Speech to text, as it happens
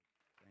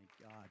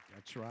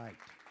That's right.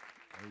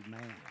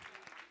 Amen.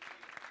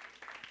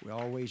 We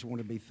always want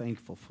to be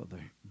thankful for the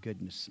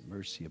goodness and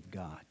mercy of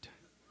God.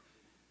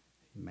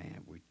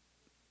 Man,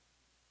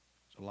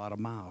 it's a lot of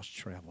miles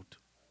traveled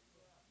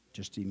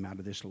just even out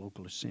of this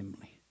local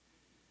assembly.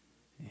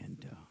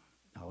 And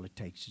all it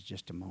takes is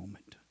just a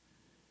moment.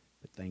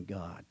 But thank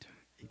God,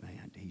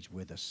 amen, He's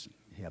with us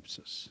and helps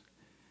us.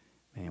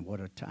 Man, what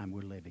a time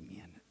we're living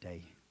in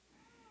today.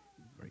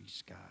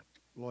 Praise God.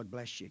 Lord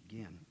bless you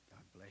again.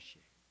 God bless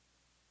you.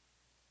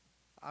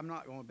 I'm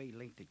not going to be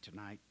lengthy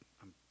tonight.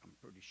 I'm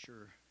pretty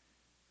sure.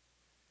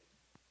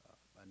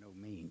 By no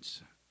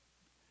means.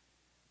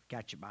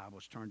 Got your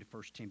Bibles, turn to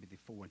 1 Timothy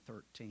 4 and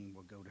 13.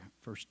 We'll go to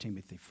 1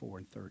 Timothy 4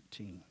 and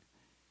 13.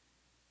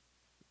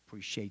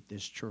 Appreciate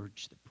this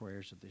church, the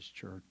prayers of this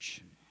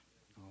church, and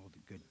all the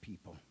good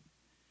people.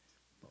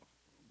 The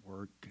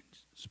work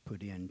is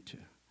put into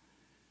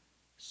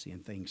seeing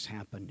things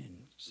happen and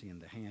seeing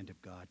the hand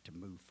of God to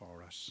move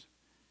for us.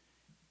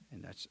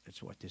 And that's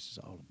what this is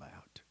all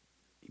about.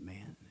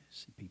 Amen.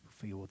 See people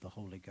filled with the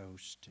Holy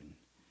Ghost and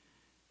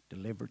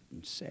delivered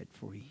and set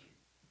free.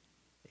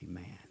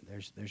 Amen.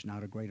 There's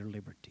not a greater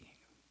liberty,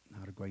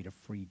 not a greater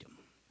freedom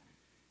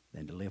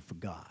than to live for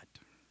God,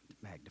 to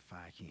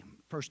magnify Him.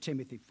 1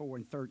 Timothy 4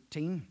 and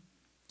 13.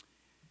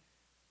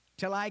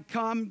 Till I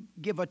come,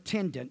 give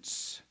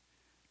attendance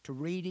to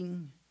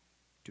reading,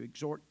 to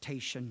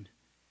exhortation,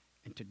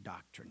 and to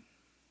doctrine.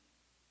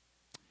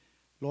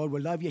 Lord, we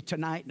love you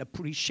tonight and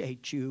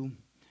appreciate you.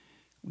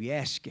 We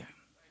ask you.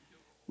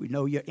 We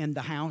know you're in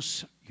the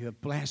house. You're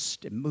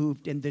blessed and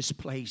moved in this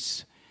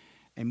place.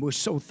 And we're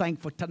so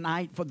thankful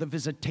tonight for the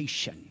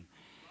visitation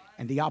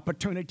and the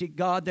opportunity,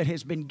 God, that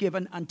has been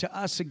given unto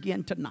us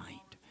again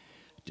tonight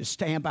to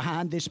stand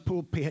behind this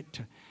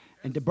pulpit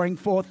and to bring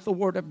forth the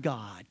Word of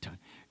God,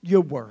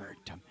 your word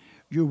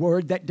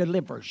that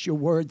delivers, your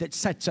word that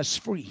sets us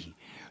free,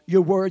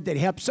 your word that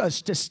helps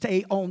us to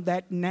stay on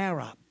that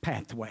narrow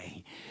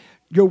pathway.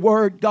 Your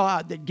word,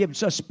 God, that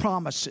gives us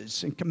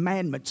promises and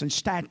commandments and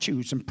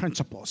statutes and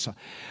principles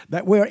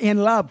that we're in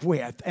love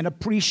with and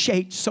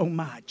appreciate so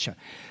much.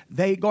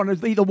 They're going to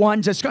be the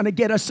ones that's going to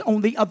get us on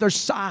the other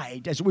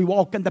side as we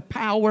walk in the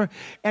power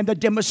and the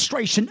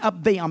demonstration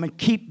of them and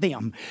keep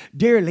them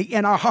dearly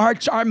in our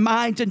hearts, our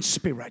minds, and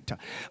spirit.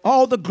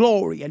 All the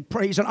glory and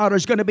praise and honor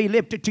is going to be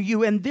lifted to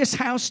you in this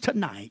house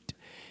tonight.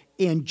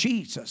 In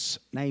Jesus'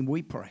 name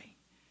we pray.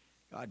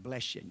 God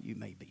bless you, and you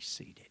may be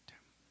seated.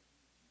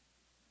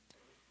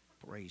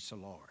 Praise the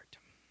Lord.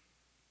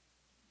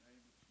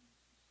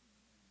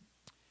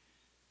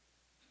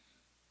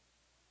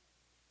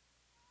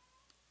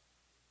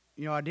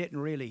 You know, I didn't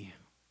really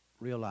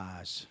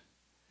realize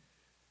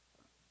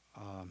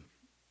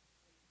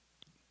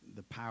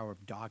the power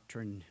of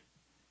doctrine,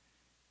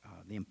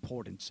 the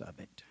importance of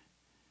it.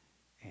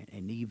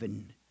 And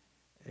even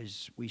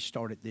as we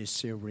started this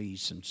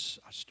series and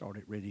I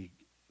started really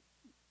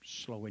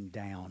slowing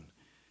down,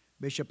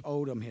 Bishop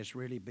Odom has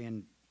really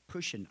been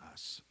pushing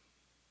us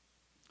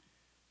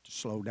to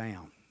slow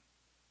down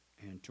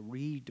and to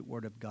read the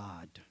Word of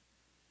God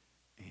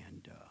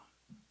and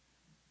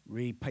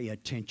really pay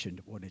attention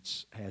to what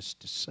it has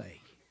to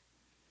say.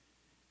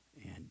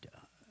 And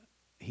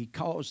he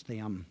calls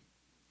them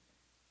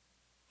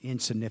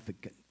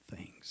insignificant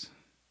things.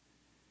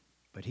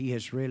 But he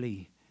has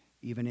really,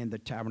 even in the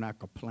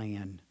tabernacle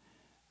plan,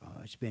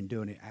 he's been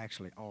doing it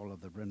actually all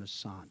of the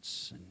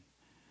Renaissance and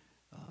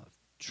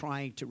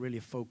trying to really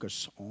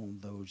focus on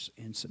those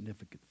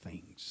insignificant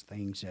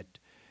things that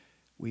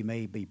we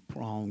may be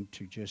prone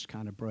to just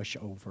kind of brush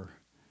over.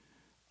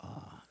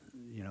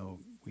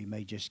 We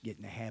may just get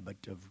in the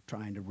habit of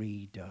trying to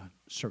read a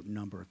certain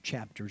number of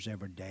chapters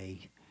every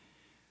day,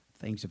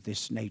 things of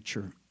this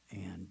nature,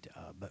 and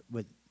but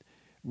with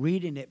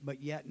reading it,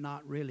 but yet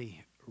not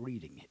really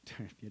reading it,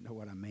 if you know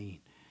what I mean.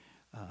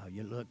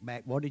 You look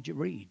back, what did you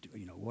read?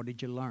 What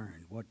did you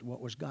learn?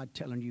 What was God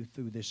telling you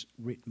through this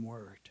written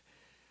word?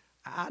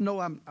 I know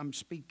I'm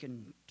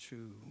speaking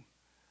to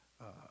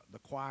the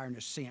choir in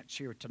a sense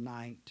here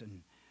tonight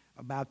and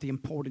about the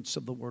importance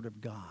of the Word of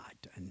God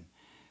and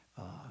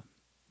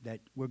that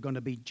we're going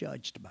to be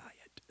judged by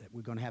it, that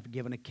we're going to have to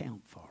give an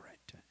account for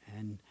it.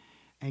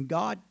 And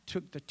God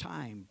took the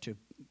time to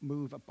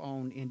move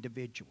upon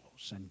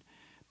individuals, and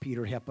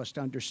Peter helped us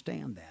to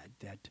understand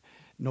that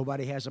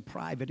nobody has a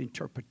private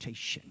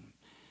interpretation,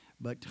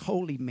 but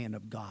holy men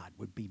of God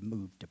would be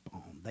moved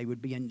upon. They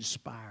would be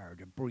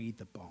inspired or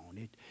breathed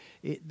upon.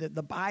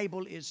 The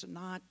Bible is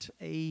not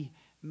a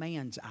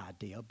man's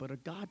idea, but a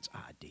God's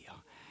idea.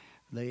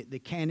 The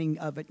canning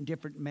of it in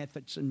different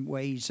methods and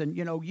ways. And,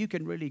 you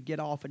can really get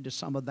off into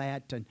some of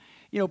that. And,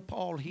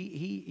 Paul,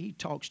 he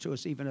talks to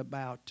us even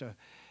about,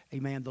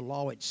 the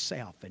law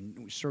itself.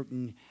 And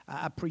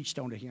I preached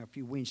on it here a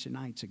few Wednesday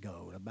nights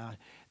ago about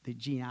the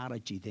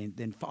genealogy,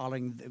 then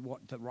following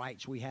the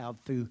rights we have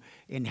through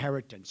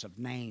inheritance of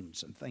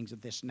names and things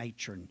of this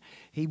nature. And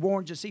he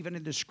warns us even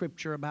in the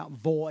Scripture about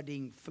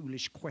voiding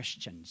foolish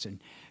questions and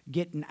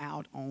getting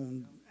out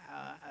on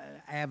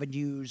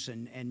avenues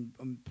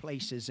and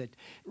places that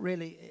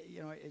really,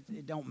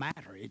 it don't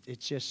matter.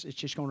 It's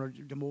just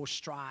going to more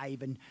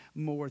strive and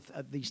more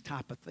of these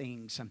type of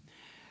things.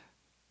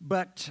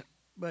 But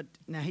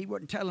now he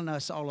wasn't telling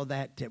us all of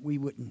that we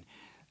wouldn't.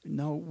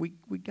 No,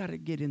 we got to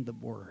get in the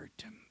Word.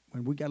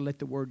 And we got to let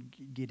the Word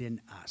get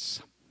in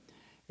us.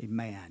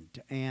 Amen.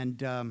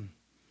 And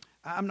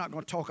I'm not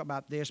going to talk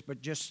about this,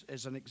 but just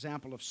as an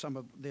example of some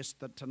of this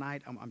that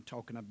tonight I'm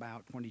talking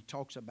about, when he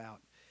talks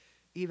about,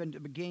 even the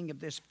beginning of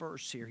this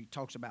verse here, he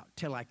talks about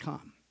till I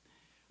come.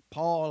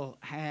 Paul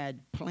had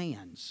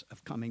plans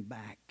of coming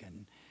back,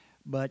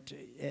 but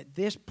at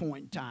this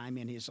point in time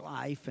in his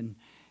life, and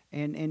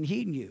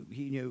he knew,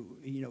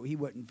 he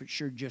wasn't for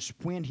sure just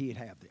when he'd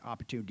have the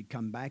opportunity to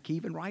come back. He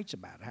even writes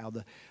about how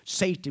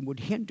Satan would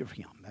hinder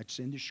him. That's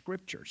in the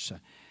scriptures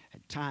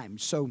at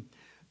times. So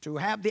to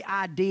have the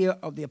idea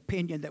of the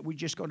opinion that we're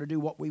just going to do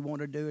what we want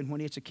to do, and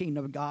when it's the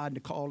kingdom of God, the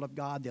call of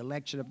God, the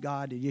election of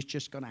God, it's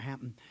just going to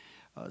happen.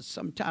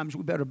 Sometimes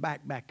we better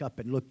back up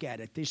and look at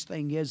it. This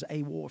thing is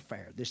a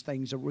warfare. This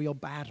thing's a real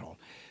battle.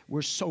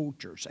 We're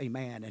soldiers,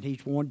 amen. And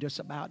he's warned us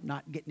about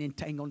not getting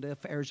entangled in the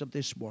affairs of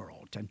this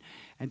world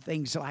and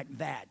things like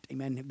that,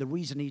 amen. The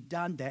reason he's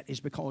done that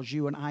is because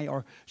you and I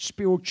are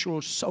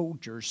spiritual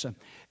soldiers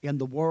in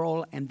the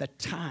world and the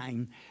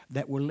time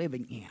that we're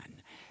living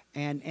in.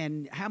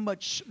 And how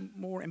much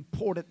more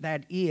important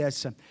that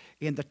is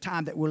in the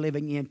time that we're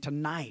living in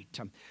tonight.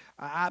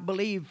 I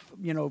believe,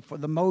 for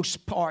the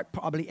most part,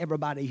 probably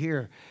everybody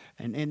here,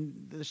 and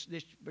this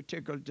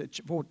particular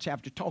fourth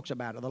chapter talks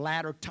about it, the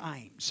latter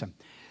times.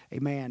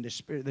 Amen.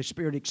 The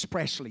Spirit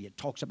expressly, it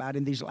talks about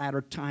in these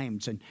latter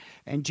times,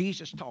 and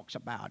Jesus talks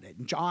about it,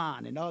 and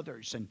John and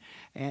others,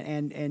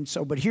 and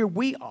so. But here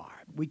we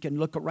are. We can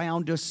look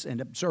around us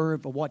and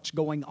observe what's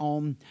going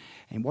on,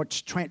 and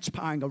what's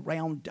transpiring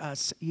around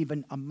us,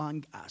 even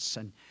among us,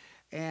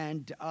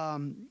 and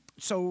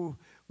so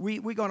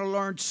we're going to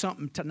learn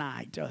something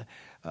tonight.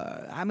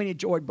 How many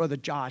enjoyed Brother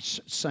Josh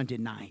Sunday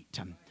night?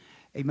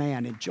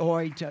 Amen.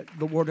 Enjoyed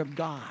the Word of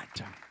God,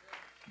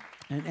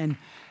 and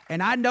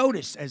I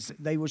noticed as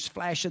they was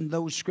flashing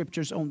those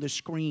scriptures on the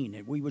screen,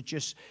 and we were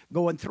just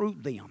going through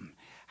them,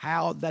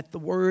 how that the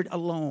Word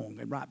alone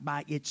and right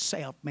by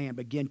itself, man,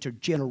 began to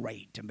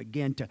generate and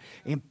begin to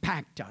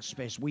impact us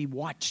as we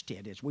watched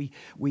it, as we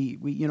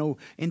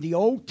in the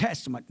Old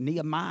Testament,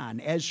 Nehemiah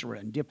and Ezra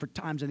and different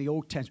times in the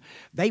Old Testament,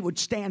 they would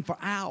stand for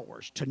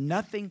hours to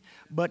nothing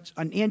but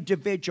an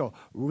individual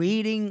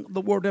reading the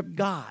Word of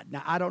God.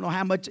 Now, I don't know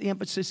how much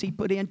emphasis he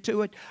put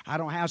into it. I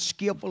don't know how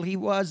skillful he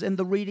was in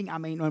the reading. I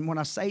mean, when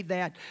I say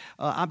that,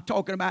 I'm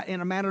talking about in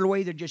a manner of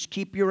way to just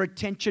keep your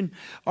attention,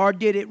 or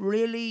did it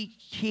really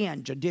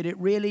hinge? Did it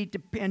really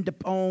depend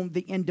upon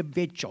the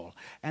individual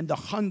and the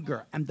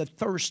hunger and the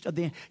thirst of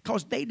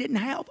because they didn't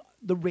have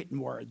the written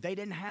word. They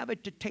didn't have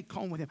it to take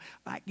home with them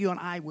like you and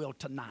I will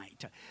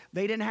tonight.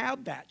 They didn't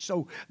have that.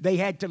 So they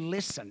had to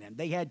listen, and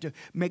they had to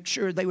make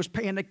sure they was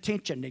paying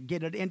attention and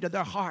get it into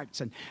their hearts.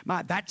 And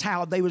that's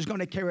how they was going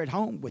to carry it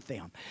home with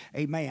them.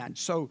 Amen.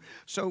 So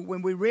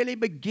when we really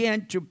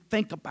begin to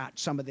think about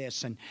some of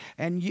this,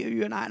 and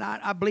you and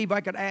I believe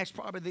I could ask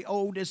probably the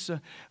oldest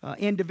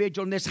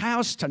individual in this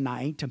house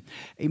tonight.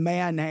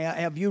 Amen.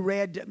 Have you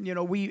read,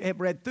 we have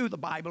read through the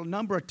Bible a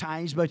number of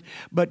times,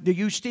 but do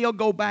you still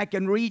go back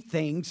and read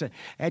things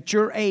at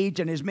your age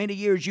and as many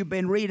years you've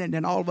been reading,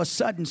 and all of a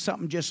sudden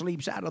something just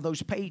leaps out of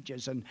those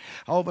pages, and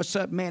all of a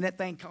sudden, man, that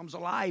thing comes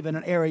alive in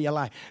an area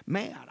like,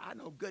 man, I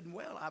know good and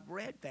well I've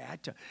read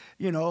that,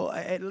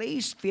 at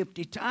least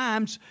 50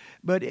 times,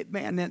 but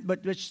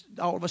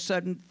all of a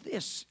sudden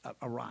this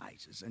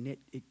arises, and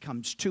it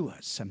comes to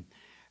us,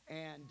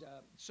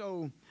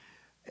 so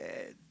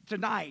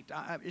tonight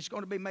it's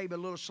going to be maybe a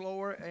little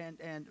slower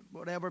and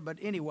whatever, but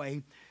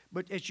anyway.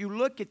 But as you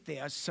look at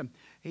this,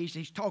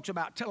 he talks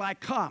about until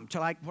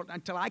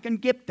I can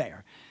get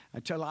there,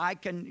 until I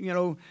can,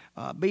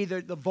 be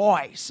the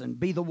voice and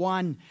be the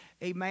one,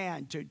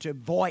 amen, to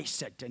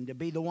voice it, and to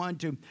be the one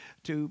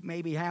to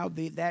maybe have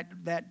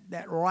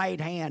that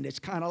right hand. It's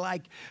kind of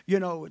like,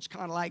 it's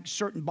kind of like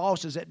certain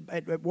bosses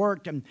at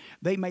work, and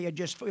they may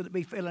just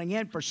be filling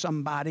in for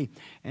somebody,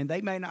 and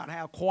they may not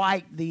have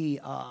quite the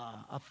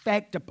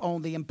effect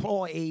upon the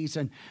employees,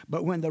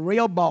 but when the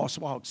real boss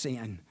walks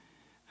in,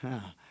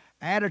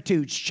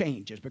 attitudes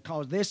changes,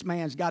 because this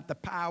man's got the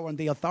power and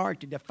the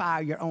authority to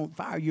fire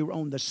you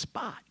on the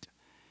spot.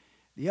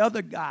 The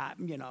other guy,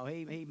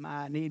 he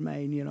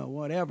may,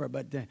 whatever,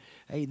 but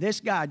hey,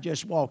 this guy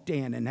just walked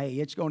in, and hey,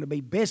 it's going to be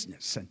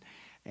business,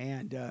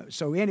 and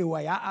so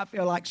anyway, I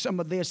feel like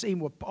some of this, even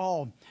with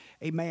Paul,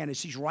 amen,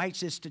 as he writes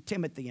this to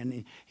Timothy,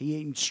 and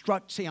he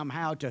instructs him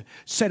how to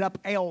set up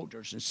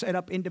elders and set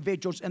up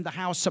individuals in the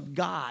house of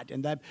God,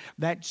 and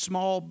that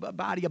small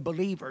body of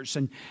believers,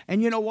 and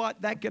you know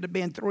what, that could have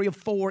been 3 or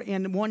 4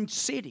 in one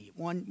city,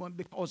 one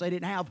because they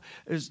didn't have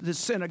the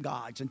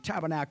synagogues and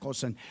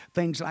tabernacles and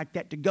things like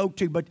that to go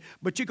to, but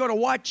you're going to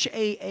watch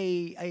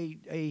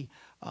a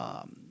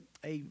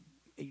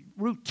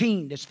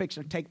routine that's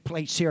fixing to take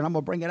place here. And I'm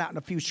going to bring it out in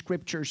a few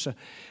scriptures.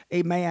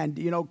 Amen.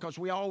 You know, because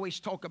we always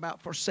talk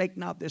about forsake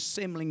not the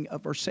assembling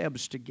of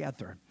ourselves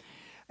together.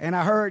 And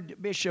I heard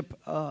Bishop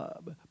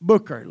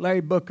Booker,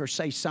 Larry Booker,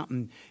 say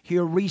something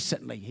here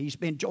recently. He's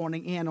been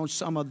joining in on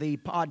some of the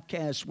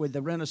podcasts with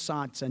the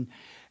Renaissance,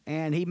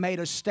 and he made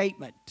a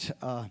statement.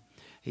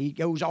 He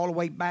goes all the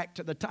way back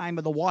to the time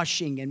of the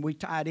washing, and we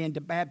tie it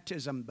into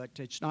baptism, but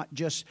it's not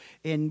just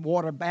in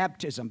water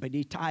baptism, but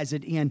he ties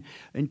it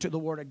into the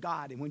Word of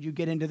God. And when you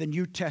get into the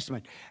New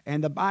Testament,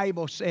 and the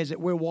Bible says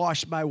that we're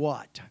washed by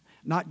what?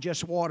 Not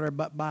just water,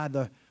 but by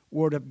the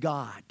Word of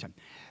God.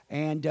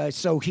 And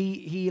so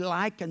he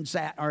likens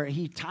that, or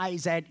he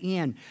ties that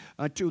in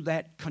to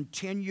that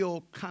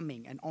continual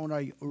coming and on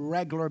a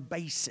regular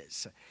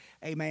basis.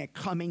 Amen.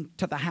 Coming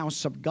to the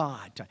house of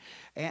God.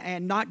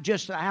 And not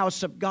just the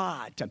house of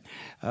God.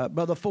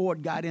 Brother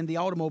Ford got in the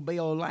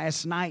automobile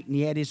last night and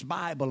he had his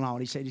Bible on.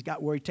 He said he's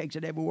got where he takes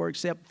it everywhere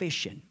except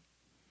fishing.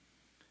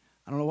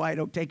 I don't know why he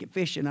don't take it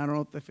fishing. I don't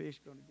know if the fish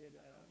going to get it.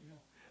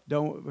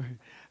 Don't,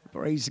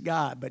 praise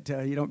God, but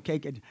you don't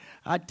take it.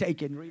 I'd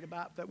take it and read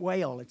about the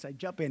whale and say,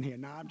 jump in here.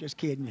 No, I'm just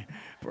kidding you.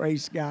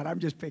 Praise God. I'm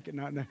just picking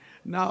on that.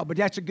 No, but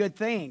that's a good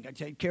thing.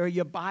 Carry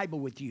your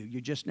Bible with you.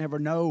 You just never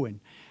know.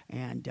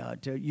 And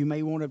you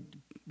may want to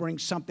bring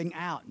something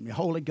out in the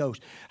Holy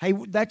Ghost. Hey,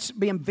 that's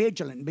being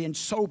vigilant, being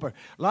sober.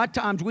 A lot of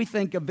times we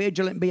think of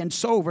vigilant being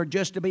sober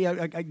just to be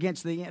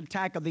against the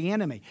attack of the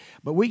enemy.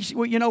 But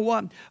you know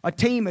what? A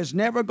team is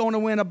never going to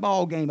win a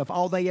ball game if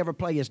all they ever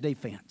play is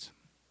defense.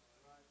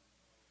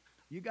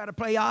 You got to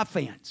play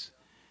offense.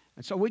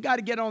 And so we got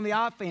to get on the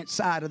offense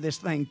side of this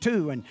thing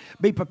too and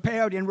be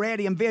prepared and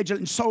ready and vigilant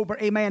and sober.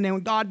 Amen. And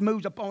when God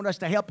moves upon us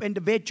to help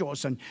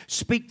individuals and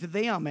speak to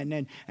them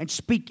and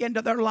speak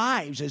into their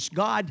lives as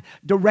God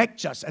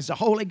directs us, as the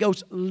Holy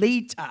Ghost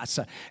leads us,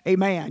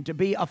 amen, to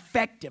be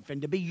effective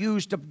and to be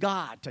used of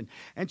God.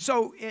 And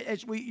so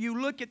as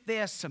you look at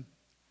this,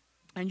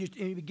 and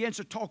he begins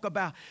to talk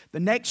about the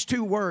next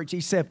two words,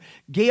 he said,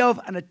 give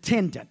an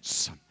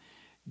attendance.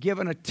 Give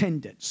an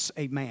attendance,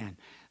 amen.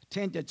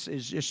 Attendance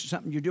is just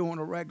something you do on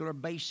a regular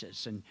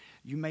basis, and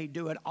you may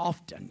do it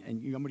often.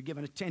 And I'm going to give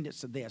an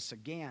attendance to this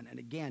again and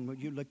again. When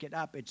you look it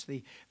up, it's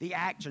the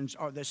actions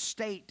or the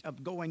state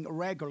of going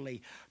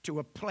regularly to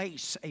a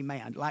place,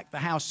 amen, like the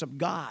house of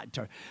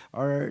God.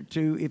 Or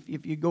to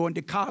if you go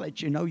into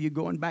college, you know, you're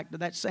going back to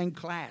that same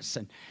class.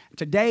 And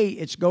today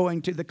it's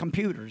going to the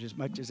computers as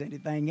much as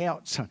anything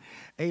else,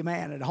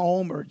 amen, at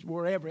home or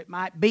wherever it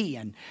might be.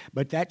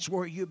 But that's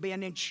where you've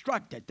been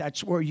instructed.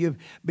 That's where you've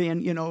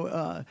been,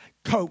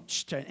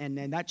 coached,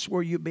 and that's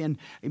where you've been,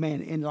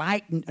 amen,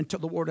 enlightened unto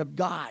the Word of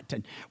God.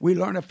 And we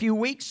learned a few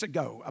weeks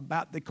ago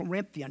about the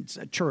Corinthians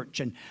church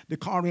and the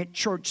Corinth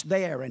church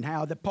there, and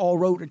how that Paul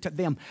wrote unto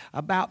them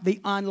about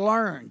the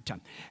unlearned,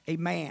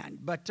 amen.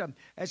 But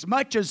as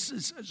much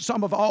as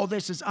some of all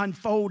this is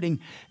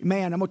unfolding,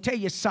 man, I'm going to tell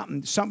you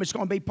something that's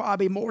going to be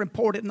probably more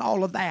important than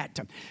all of that,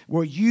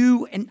 where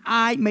you and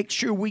I make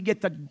sure we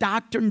get the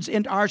doctrines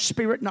into our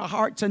spirit and our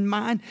hearts and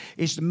mind,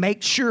 is to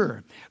make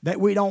sure that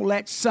we don't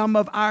let some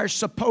of our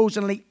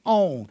supposedly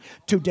own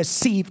to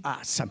deceive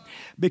us.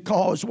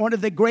 Because one of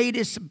the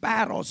greatest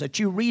battles that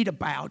you read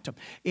about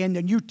in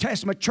the New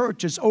Testament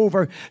church is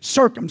over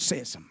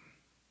circumcision.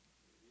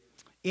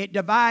 It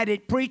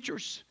divided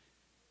preachers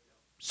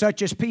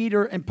such as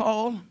Peter and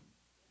Paul.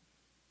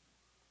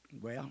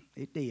 Well,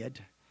 it did.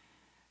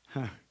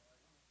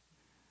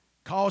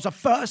 Caused a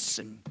fuss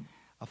and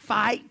a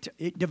fight.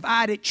 It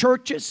divided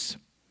churches.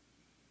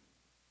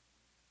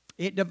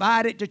 It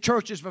divided the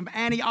churches from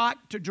Antioch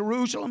to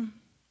Jerusalem.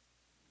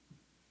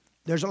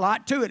 There's a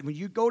lot to it. When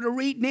you go to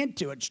reading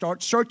into it,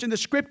 start searching the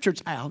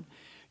scriptures out,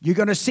 you're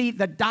going to see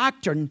the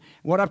doctrine,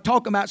 what I'm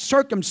talking about,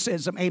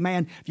 circumcision,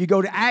 amen. If you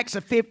go to Acts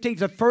the 15th,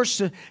 the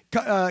first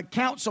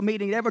council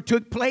meeting that ever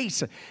took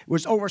place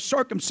was over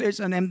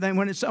circumcision. And then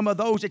when some of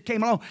those that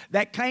came along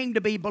that claimed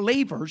to be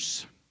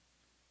believers.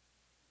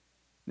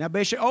 Now,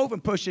 Bishop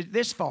Owen pushes it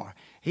this far.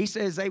 He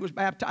says they was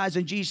baptized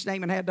in Jesus'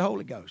 name and had the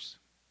Holy Ghost.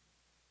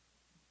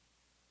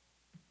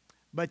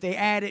 But they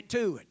added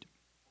to it.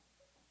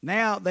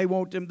 Now they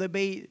want them to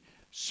be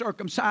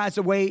circumcised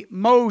the way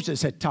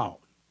Moses had taught.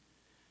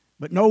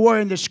 But nowhere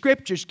in the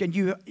scriptures can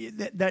you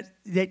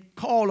that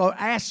call or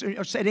ask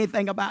or said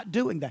anything about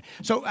doing that.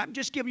 So I'm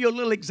just giving you a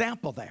little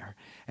example there.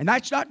 And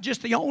that's not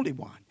just the only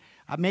one.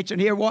 I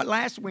mentioned here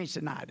last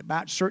Wednesday night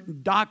about certain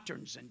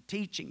doctrines and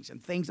teachings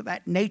and things of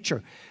that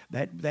nature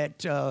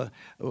that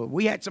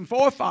we had some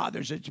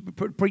forefathers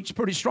that preached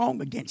pretty strong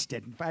against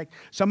it. In fact,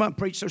 some of them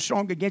preached so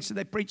strong against it,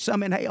 they preached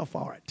some in hell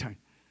for it.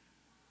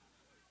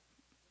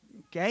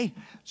 Okay,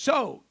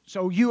 so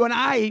you and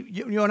I,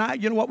 you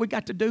know what we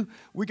got to do?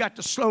 We got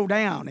to slow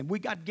down, and we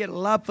got to get a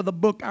love for the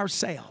book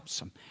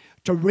ourselves,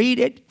 to read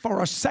it for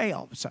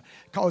ourselves,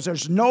 because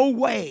there's no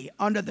way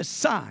under the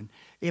sun,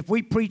 if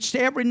we preached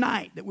every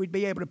night, that we'd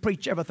be able to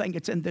preach everything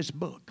that's in this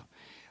book.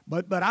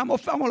 But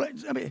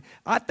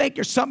I think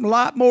there's something a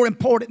lot more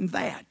important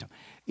than that.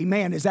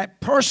 Amen. Is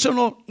that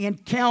personal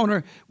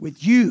encounter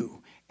with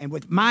you and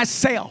with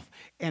myself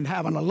and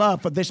having a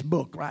love for this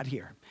book right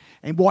here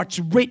and what's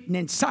written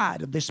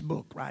inside of this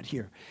book right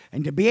here.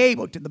 And to be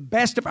able, to the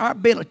best of our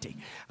ability,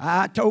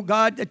 I told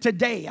God that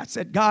today, I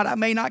said, God, I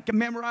may not can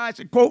memorize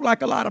and quote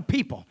like a lot of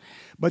people,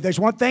 but there's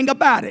one thing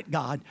about it,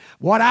 God.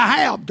 What I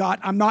have, God,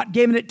 I'm not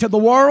giving it to the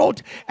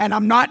world, and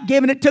I'm not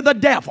giving it to the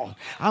devil.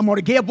 I'm going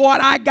to give what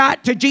I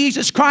got to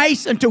Jesus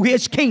Christ and to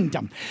His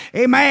kingdom.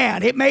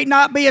 Amen. It may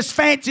not be as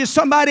fancy as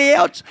somebody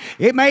else.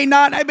 It may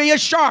not be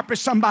as sharp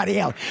as somebody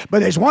else.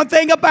 But there's one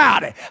thing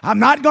about it. I'm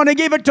not going to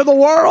give it to the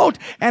world,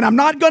 and I'm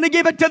not going to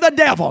give it to the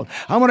devil.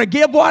 I'm going to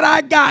give what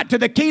I got to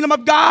the kingdom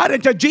of God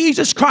and to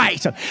Jesus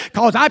Christ.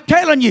 Because I'm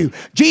telling you,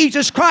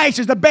 Jesus Christ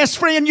is the best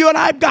friend you and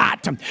I've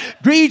got.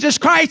 Jesus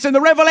Christ and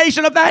the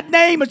revelation of that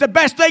name is the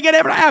best thing that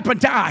ever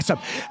happened to us.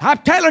 I'm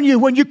telling you,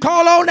 when you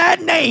call on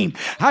that name,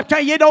 I'm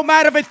telling you, it don't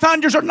matter if it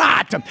thunders or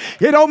not.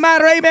 It don't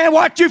matter, amen,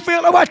 what you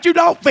feel or what you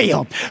don't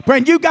feel.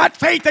 When you got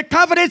faith and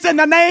confidence in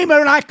the name,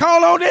 and I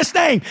call on this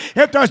name,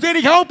 if there's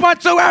any hope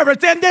whatsoever,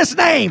 it's in this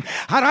name.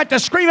 I don't have to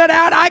scream it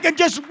out. I can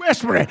just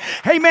whisper it.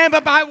 Amen.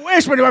 But by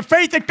whispering with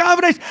faith and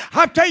confidence,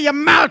 I'll tell you,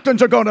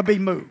 mountains are going to be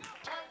moved.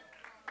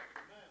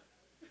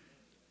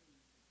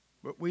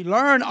 But we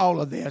learn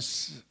all of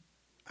this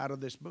out of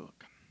this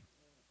book.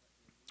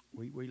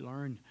 We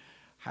learn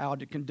how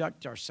to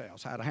conduct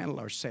ourselves, how to handle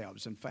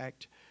ourselves. In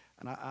fact,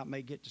 and I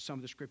may get to some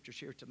of the scriptures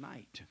here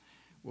tonight,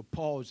 where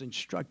Paul is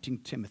instructing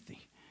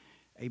Timothy.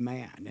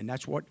 Amen. And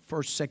that's what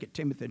 1st, 2nd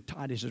Timothy, and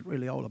Titus is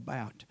really all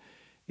about.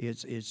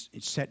 It's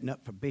setting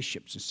up for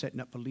bishops and setting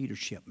up for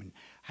leadership and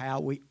how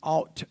we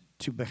ought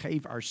to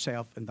behave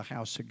ourselves in the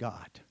house of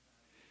God.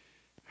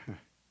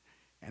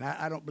 And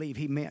I don't believe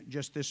he meant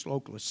just this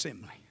local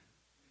assembly.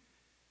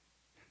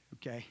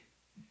 Okay?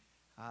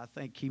 I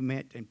think he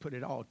meant and put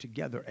it all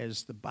together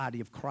as the body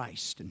of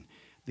Christ and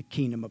the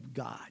kingdom of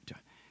God.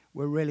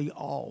 We're really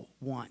all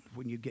one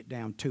when you get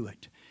down to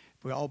it.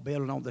 We're all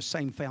building on the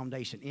same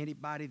foundation.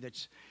 Anybody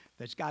that's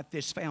got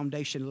this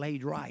foundation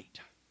laid right,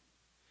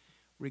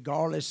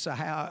 regardless of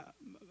how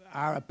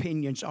our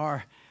opinions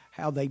are,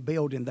 how they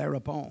build in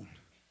thereupon.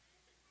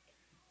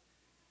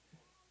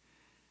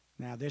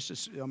 Now, this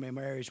is,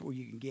 areas where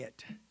you can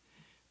get,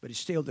 but it's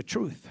still the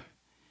truth.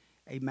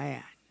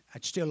 Amen.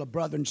 It's still a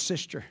brother and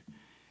sister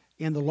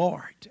in the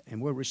Lord, and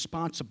we're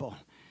responsible,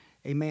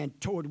 amen,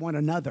 toward one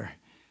another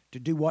to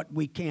do what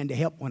we can to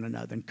help one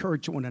another,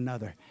 encourage one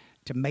another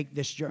to make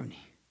this journey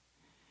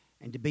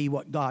and to be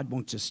what God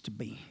wants us to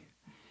be.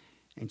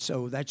 And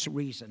so that's the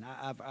reason.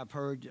 I've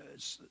heard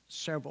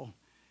several,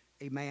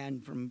 amen,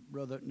 from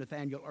Brother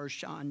Nathaniel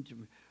Ershon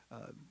to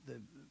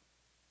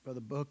Brother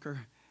Booker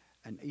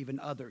and even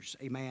others,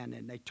 amen,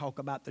 and they talk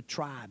about the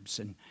tribes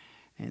and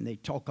they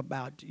talk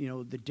about,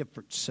 the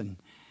difference and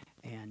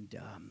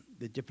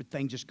the different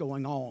things that's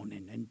going on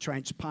and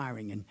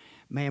transpiring. And,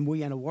 man,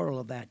 we in a world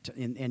of that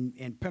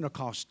in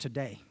Pentecost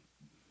today.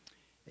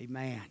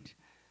 Amen.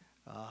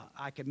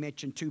 I could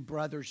mention two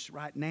brothers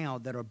right now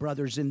that are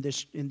brothers in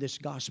this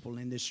gospel,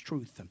 in this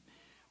truth.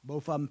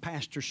 Both of them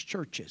pastors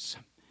churches.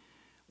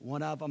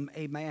 One of them,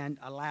 amen,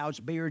 allows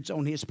beards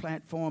on his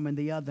platform, and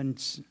the other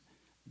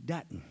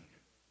doesn't.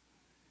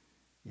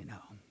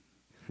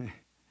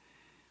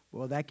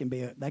 Well, that can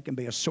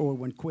be a sore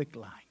one quick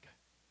like.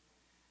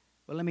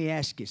 Well, let me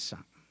ask you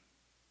something.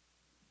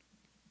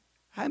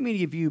 How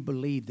many of you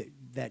believe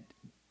that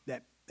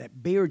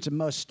beards and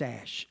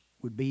mustache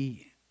would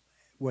be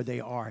where they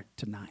are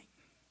tonight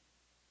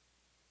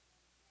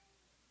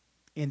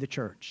in the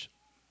church?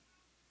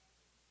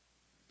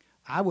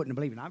 I wouldn't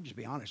believe it. I'll just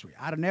be honest with you.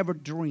 I'd have never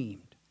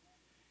dreamed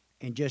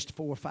in just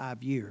 4 or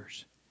 5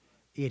 years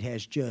it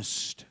has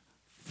just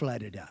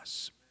flooded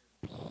us.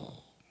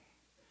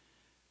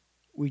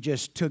 We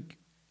just took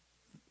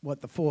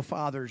what the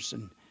forefathers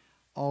and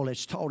all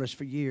that's taught us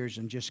for years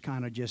and just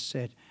kind of just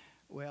said,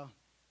 well,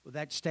 with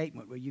that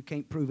statement, well, you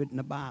can't prove it in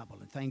the Bible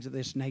and things of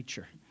this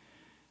nature.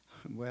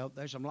 Well,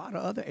 there's a lot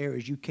of other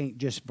areas you can't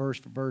just verse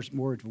for verse,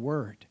 word for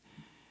word.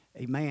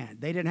 Amen.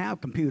 They didn't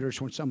have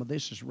computers when some of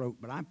this is wrote,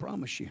 but I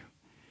promise you,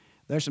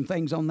 there's some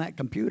things on that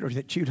computer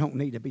that you don't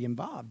need to be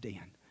involved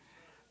in.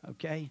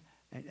 Okay?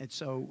 And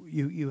so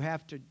you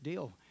have to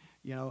deal,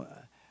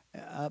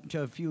 up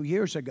to a few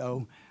years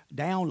ago,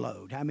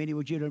 download. How many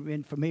would you have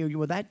been familiar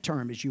with that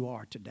term as you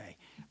are today?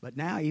 But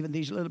now even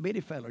these little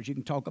bitty fellas, you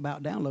can talk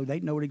about download.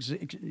 They know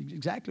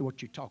exactly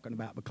what you're talking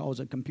about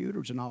because of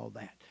computers and all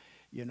that.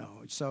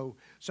 So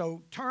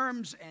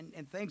terms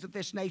and things of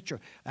this nature,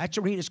 that's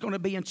the reason it's going to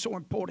be so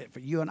important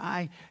for you and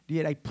I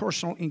did a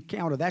personal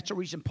encounter. That's the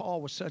reason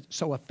Paul was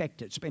so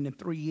affected, spending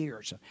 3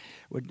 years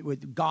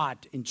with God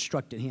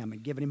instructing him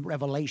and giving him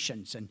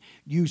revelations and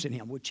using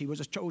him, which he was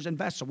a chosen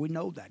vessel. We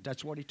know that.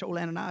 That's what he told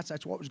Ananias.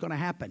 That's what was going to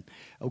happen.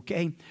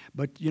 Okay?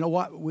 But you know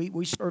what?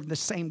 We serve the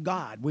same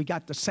God. We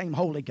got the same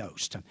Holy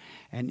Ghost.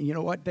 And you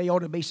know what? There ought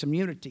to be some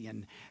unity.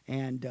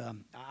 And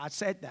I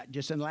said that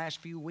just in the last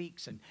few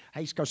weeks. And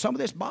hey, because some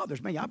of this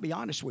bothers me, I'll be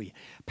honest with you.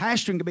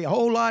 Pastoring could be a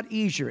whole lot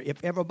easier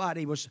if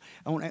everybody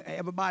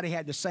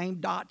had the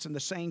same dots and the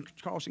same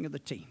crossing of the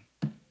T.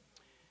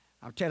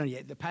 I'm telling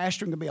you, the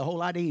pastoring can be a whole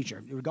lot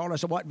easier,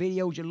 regardless of what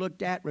videos you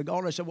looked at,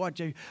 regardless of what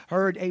you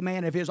heard,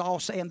 amen, if it's all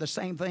saying the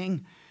same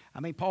thing. I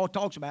mean, Paul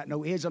talks about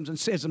no isms and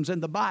schisms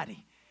in the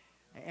body.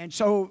 And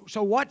so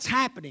what's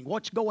happening?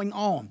 What's going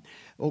on?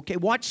 Okay,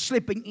 what's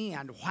slipping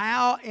in?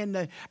 How in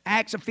the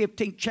Acts of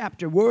 15th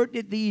chapter, where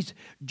did these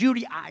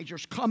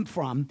Judaizers come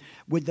from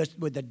with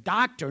the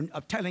doctrine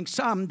of telling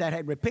some that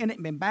had repented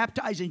and been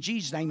baptized in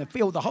Jesus' name and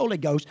filled with the Holy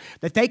Ghost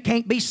that they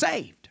can't be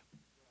saved?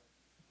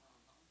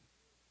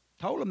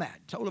 Told them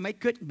that. Told them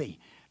it couldn't be.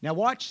 Now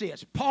watch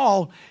this.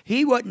 Paul,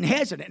 he wasn't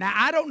hesitant. Now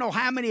I don't know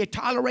how many had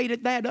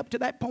tolerated that up to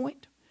that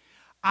point.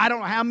 I don't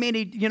know how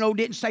many,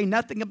 didn't say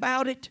nothing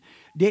about it,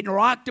 didn't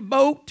rock the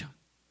boat.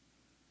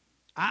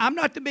 I'm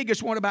not the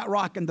biggest one about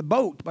rocking the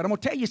boat, but I'm going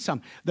to tell you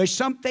something. There's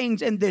some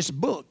things in this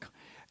book,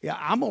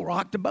 I'm going to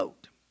rock the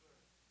boat.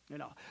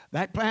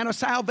 That plan of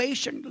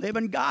salvation,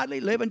 living godly,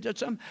 living to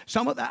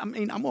some of that, I'm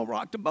going to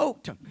rock the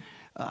boat.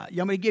 You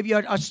want me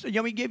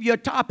to give you a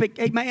topic,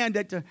 amen,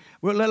 that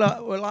we're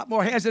a lot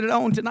more hesitant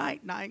on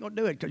tonight? And I ain't going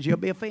to do it because you'll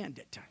be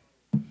offended.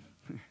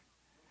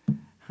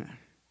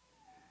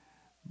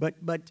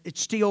 But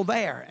it's still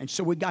there, and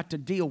so we got to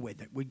deal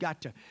with it.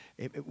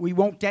 We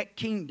want that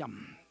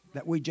kingdom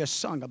that we just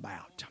sung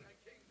about.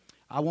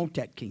 I want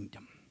that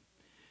kingdom.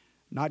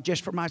 Not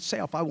just for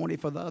myself, I want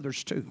it for the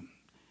others too.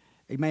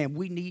 Amen.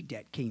 We need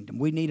that kingdom.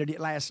 We needed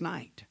it last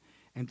night,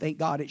 and thank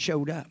God it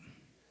showed up.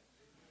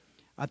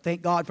 I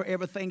thank God for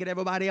everything that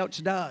everybody else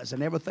does,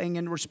 and everything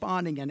in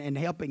responding and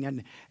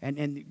helping,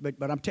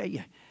 but I'm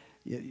telling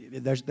you,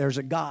 there's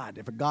a God.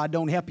 If a God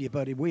don't help you,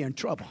 buddy, we're in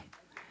trouble.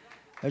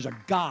 There's a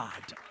God.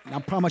 And I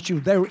promise you,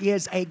 there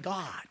is a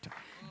God.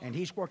 And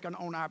He's working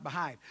on our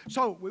behalf.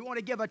 So we want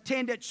to give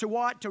attendance to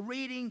what? To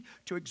reading,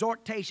 to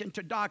exhortation,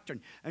 to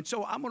doctrine. And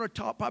so I'm going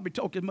to probably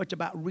talk as much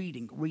about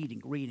reading.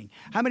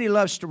 How many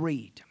loves to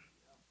read?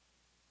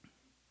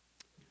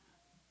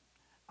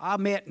 I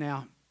admit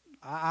now,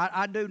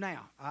 I do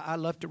now. I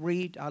love to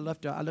read. I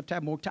love to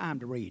have more time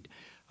to read.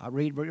 I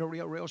read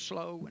real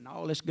slow and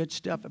all this good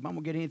stuff if I'm going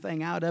to get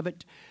anything out of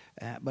it.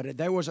 But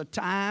there was a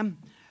time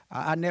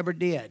I never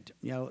did.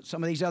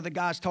 Some of these other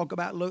guys talk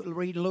about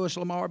reading Lewis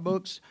Lamar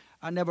books.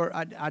 I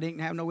didn't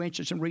have no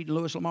interest in reading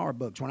Lewis Lamar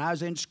books. When I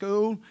was in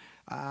school,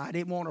 I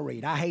didn't want to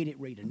read. I hated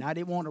reading. I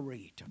didn't want to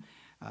read.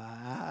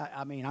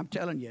 I'm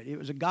telling you, it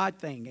was a God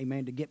thing,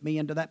 amen, to get me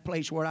into that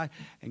place where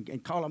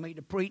and calling me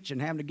to preach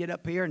and having to get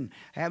up here and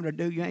having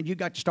to do, and you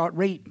got to start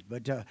reading.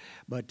 But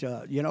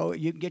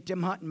you can get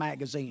them hunting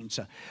magazines.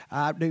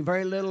 I do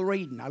very little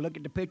reading. I look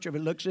at the picture, if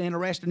it looks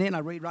interesting, then I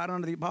read right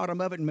under the bottom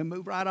of it and we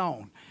move right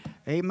on.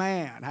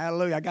 Amen.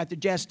 Hallelujah. I got the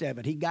gist of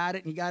it. He got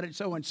it, and he got it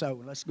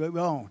so-and-so. Let's go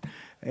on.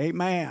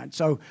 Amen.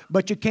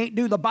 But you can't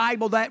do the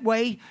Bible that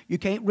way. You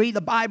can't read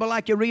the Bible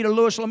like you read a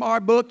Lewis Lamar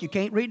book. You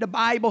can't read the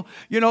Bible,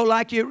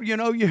 like you're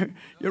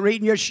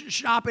reading your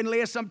shopping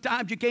list.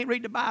 Sometimes you can't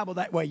read the Bible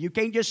that way. You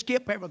can't just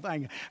skip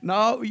everything.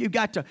 No, you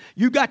got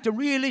to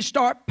really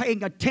start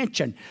paying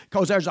attention,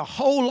 because there's a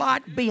whole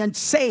lot being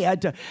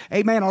said,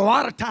 amen, a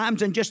lot of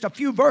times in just a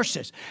few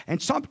verses,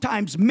 and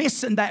sometimes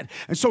missing that.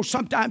 And so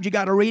sometimes you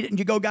got to read it, and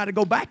you got to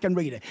go back and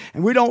read it.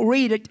 And we don't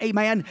read it,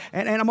 amen.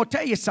 And I'm going to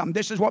tell you something.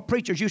 This is what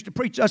preachers used to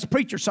preach. Us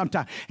preachers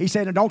sometimes. He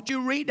said, don't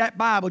you read that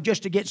Bible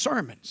just to get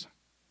sermons.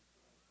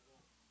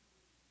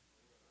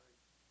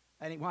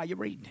 That ain't why you're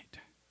reading it.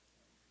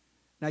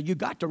 Now, you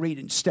got to read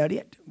and study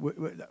it.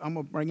 I'm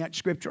going to bring that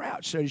scripture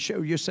out. So,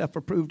 show yourself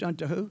approved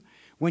unto who?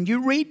 When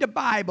you read the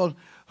Bible,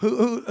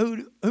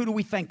 who do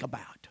we think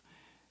about?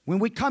 When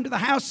we come to the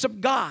house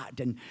of God,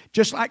 and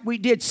just like we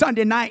did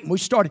Sunday night, and we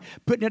started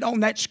putting it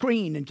on that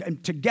screen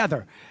and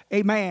together,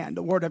 amen,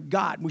 the Word of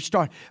God.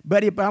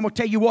 But I'm going to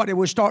tell you what, it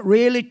will start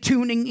really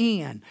tuning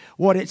in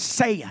what it's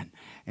saying,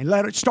 and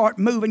let it start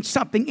moving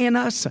something in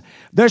us.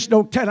 There's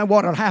no telling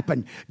what will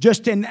happen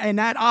just in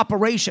that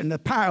operation, the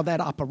power of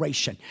that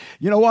operation.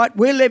 You know what?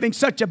 We're living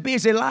such a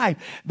busy life.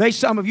 There's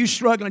some of you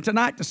struggling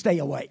tonight to stay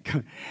awake.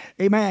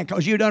 Amen.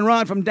 Because you done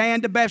run from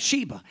Dan to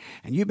Bathsheba,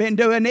 and you've been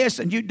doing this,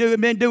 and you've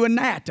been doing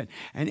that.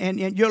 And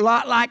you're a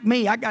lot like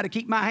me. I got to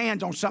keep my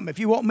hands on something. If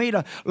you want me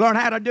to learn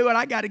how to do it,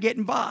 I got to get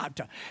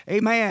involved.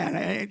 Amen.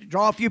 And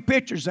draw a few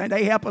pictures, and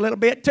they help a little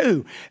bit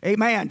too.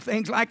 Amen.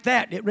 Things like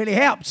that. It really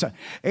helps.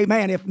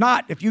 Amen. If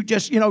not, if you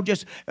just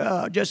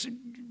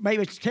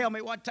maybe tell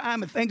me what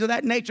time and things of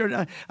that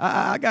nature,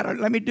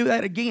 let me do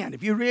that again.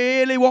 If you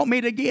really want me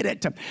to get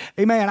it,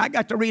 amen, I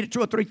got to read it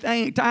 2 or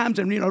 3 times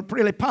and,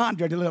 really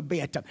ponder it a little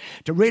bit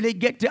to really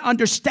get the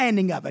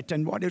understanding of it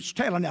and what it's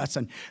telling us.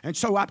 And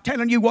so I'm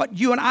telling you what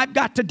you and I've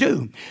got to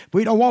do. If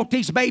we don't want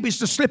these babies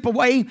to slip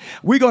away,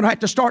 we're going to have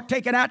to start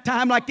taking out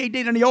time like they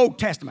did in the Old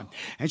Testament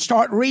and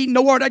start reading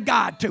the Word of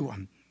God to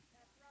them.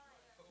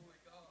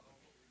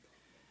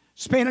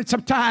 Spending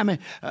some time,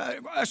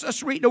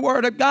 let's read the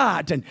Word of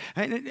God and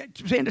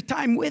spend the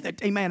time with it,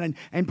 amen,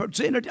 and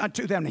present it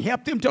to them and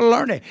help them to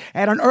learn it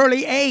at an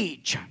early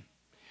age.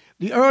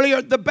 The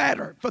earlier, the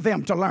better for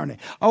them to learn it.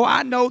 Oh,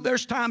 I know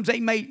there's times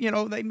they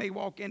may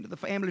walk into the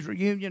family's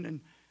reunion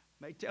and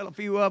May tell a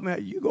few of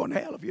them, "You going to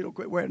hell if you don't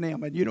quit wearing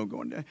them, and you don't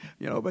go in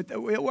there."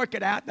 But we'll work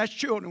it out. That's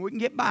children. We can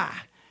get by.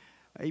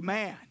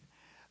 Amen.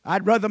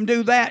 I'd rather them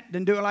do that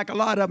than do it like a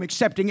lot of them,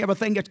 accepting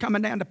everything that's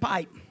coming down the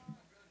pipe.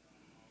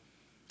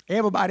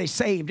 Everybody's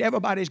saved.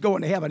 Everybody's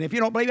going to heaven. If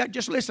you don't believe that,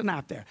 just listen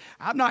out there.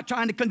 I'm not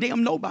trying to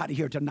condemn nobody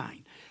here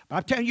tonight.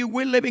 I'm telling you,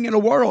 we're living in a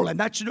world, and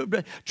that's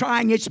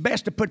trying its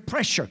best to put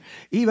pressure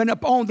even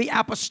upon the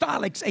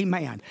apostolics,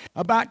 amen,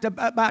 about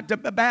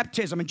the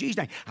baptism in Jesus'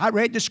 name. I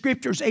read the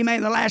scriptures,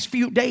 amen, the last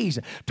few days,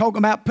 talking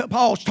about,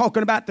 Paul's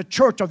talking about the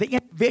church or the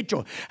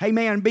individual,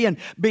 amen, being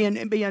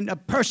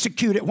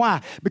persecuted.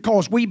 Why?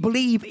 Because we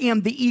believe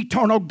in the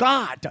eternal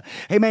God.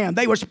 Amen.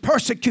 They was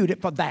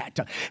persecuted for that.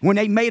 When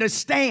they made a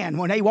stand,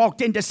 when they walked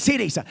into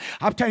cities,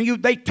 I'm telling you,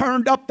 they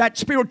turned up that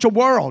spiritual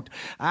world.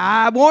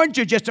 I warned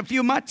you just a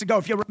few months ago,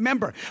 if you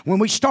remember, when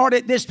we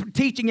started this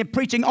teaching and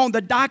preaching on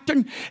the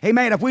doctrine,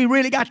 amen, if we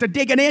really got to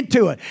digging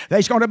into it,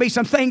 there's going to be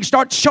some things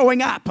start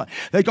showing up.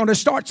 There's going to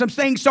start some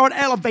things start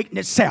elevating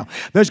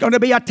itself. There's going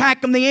to be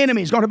attack from the enemy.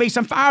 There's going to be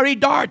some fiery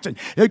darts, and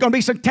there's going to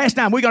be some test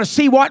time. We're going to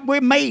see what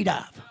we're made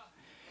of.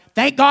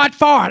 Thank God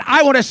for it.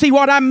 I want to see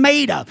what I'm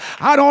made of.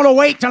 I don't want to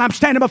wait till I'm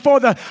standing before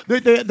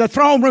the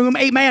throne room,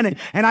 amen,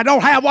 and I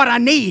don't have what I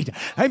need.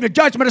 The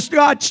judgment of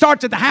God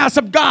starts at the house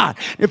of God.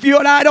 If you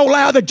and I don't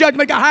allow the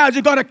judgment of God, how is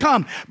it going to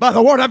come? By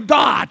the word of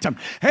God.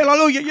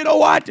 Hallelujah. You know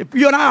what? If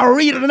you and I are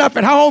reading enough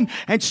at home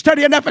and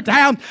study enough at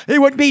home, there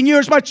wouldn't be near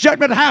as much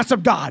judgment at the house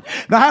of God.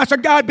 The house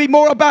of God would be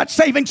more about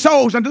saving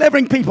souls and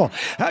delivering people.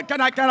 Can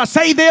I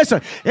say this?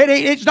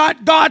 It's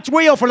not God's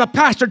will for the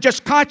pastor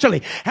just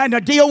constantly and to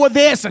deal with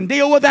this and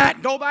deal with that.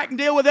 Go back and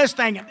deal with this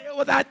thing and deal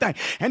with that thing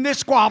and this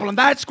squabble and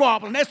that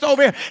squabble and this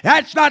over here.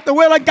 That's not the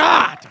will of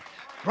God.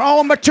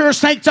 Grown, mature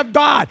saints of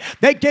God,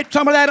 they get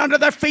some of that under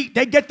their feet.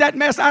 They get that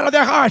mess out of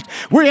their hearts.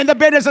 We're in the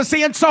business of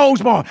seeing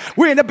souls born.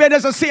 We're in the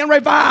business of seeing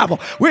revival.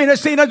 We're in the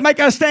business of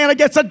making a stand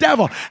against the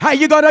devil. How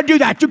you going to do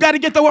that? You got to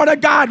get the word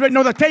of God written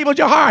on the table of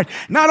your heart.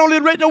 Not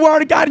only written the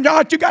word of God in your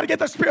heart, you got to get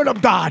the Spirit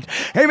of God.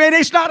 Amen.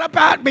 It's not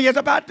about me. It's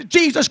about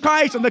Jesus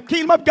Christ and the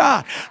kingdom of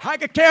God. I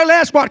could care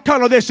less what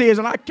color this is,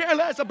 and I care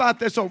less about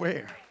this over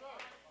here.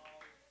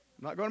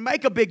 I'm not going to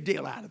make a big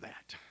deal out of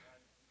that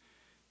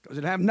because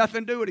it has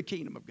nothing to do with the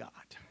kingdom of God.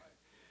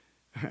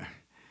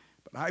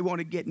 But I want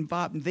to get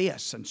involved in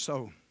this, and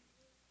so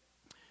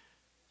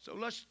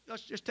let's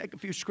just take a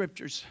few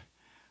scriptures.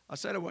 I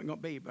said it wasn't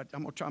going to be, but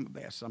I'm going to try my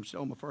best. I'm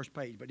still on my first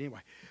page, but anyway,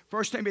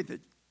 1 Timothy.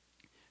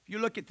 If you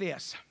look at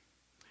this,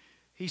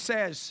 he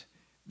says,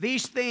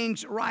 "These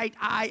things write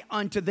I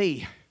unto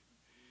thee."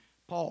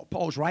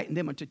 Paul's writing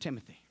them unto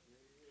Timothy.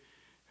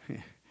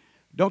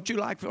 Don't you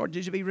like for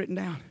these to be written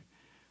down?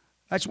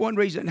 That's one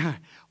reason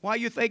why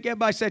you think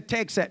everybody said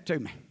text that to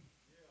me.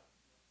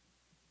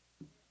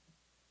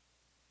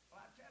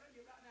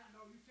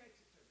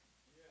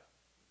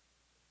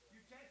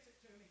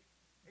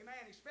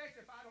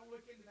 Especially if I don't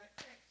look into that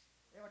text.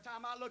 Every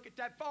time I look at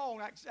that phone,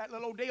 that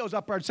little deal's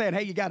up there saying,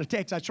 "Hey, you got a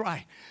text." That's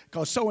right.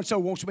 Because so-and-so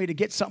wants me to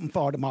get something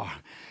for tomorrow.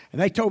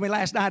 And they told me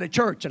last night at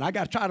church, and I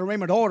got to try to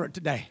remember to order it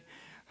today.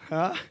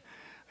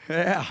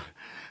 Yeah.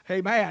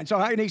 Amen. So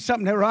I need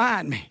something to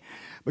remind me.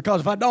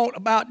 Because if I don't,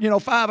 about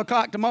 5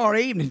 o'clock tomorrow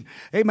evening,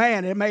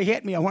 amen, it may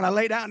hit me. And when I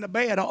lay down in the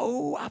bed,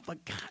 oh, I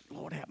forgot.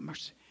 Lord have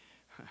mercy.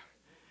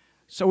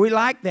 So we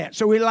like that.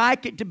 So we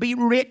like it to be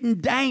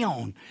written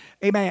down.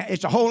 Amen.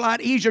 It's a whole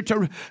lot easier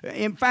to,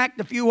 in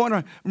fact, if you want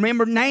to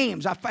remember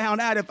names, I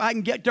found out if I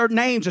can get their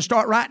names and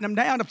start writing them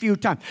down a few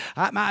times,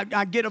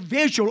 I get a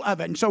visual of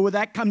it. And so with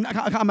that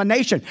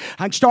combination,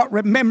 I can start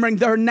remembering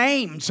their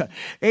names.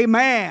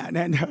 Amen.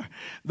 And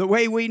the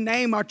way we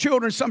name our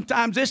children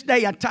sometimes this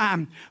day and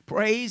time,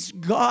 praise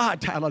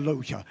God,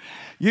 hallelujah.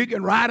 You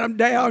can write them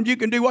down. You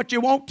can do what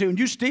you want to, and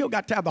you still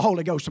got to have the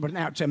Holy Ghost to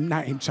pronounce them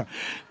names.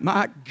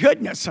 My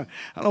goodness. I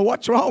don't know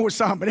what's wrong with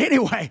some, but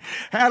anyway,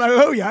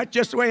 hallelujah. That's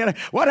just the way it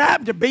is. What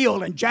happened to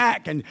Bill and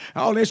Jack and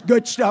all this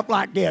good stuff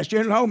like this?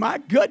 My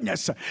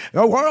goodness.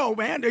 The world,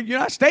 man, the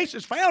United States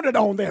is founded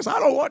on this. I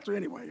don't know what to,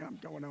 anyway, I'm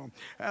going on.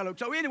 Hallelujah.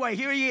 So anyway,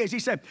 here he is. He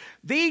said,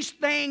 "These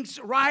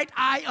things write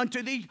I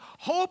unto thee,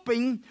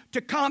 hoping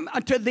to come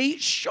unto thee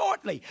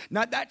shortly."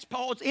 Now, that's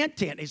Paul's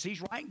intent. Is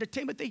he's writing to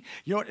Timothy,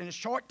 in a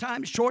short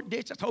time, short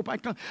distance, hope I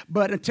can come.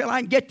 But until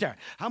I can get there,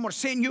 I'm going to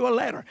send you a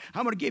letter.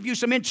 I'm going to give you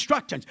some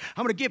instructions.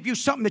 I'm going to give you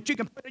something that you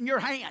can put in your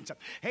hands.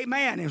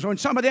 Amen. And when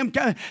some of them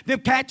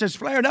cats is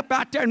flared up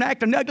out there and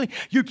acting ugly,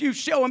 you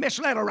show them this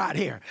letter right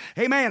here.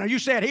 Amen. And you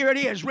said, here it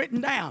is,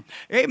 written down.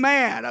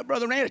 Amen.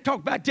 Brother Randy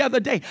talked about the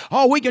other day.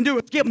 All we can do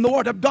is give them the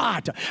word of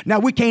God. Now,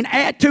 we can't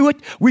add to it.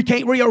 We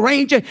can't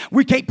rearrange it.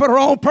 We can't put our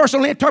own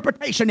personal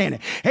interpretation in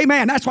it.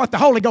 Amen. That's what the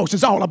Holy Ghost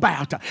is all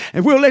about.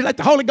 And we'll let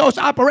the Holy Ghost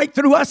operate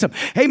through us.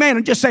 Amen.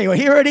 And just say, well,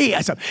 here it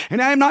is.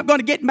 And I'm not going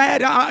to get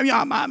mad.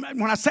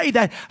 When I say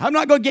that, I'm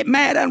not going to get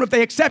mad at them if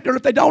they accept it or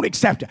if they don't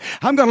accept it.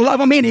 I'm going to love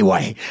them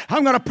anyway.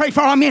 I'm going to pray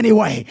for them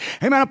anyway.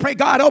 Amen. I pray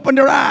God open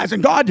their eyes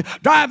and God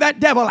drive that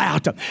devil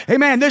out.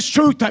 Amen. This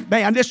truth,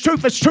 man, this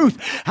truth is truth.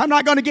 I'm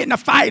not going to get in a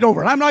fight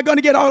over it. I'm not going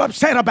to get all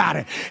upset about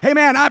it.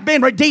 Amen. I've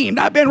been redeemed.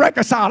 I've been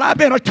reconciled. I've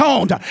been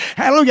atoned.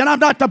 Hallelujah. And I'm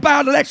not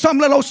about to let some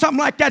little something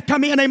like that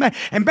come in, amen,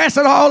 and mess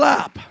it all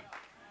up.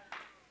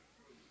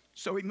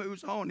 So he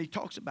moves on. He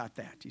talks about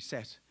that. He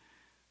says,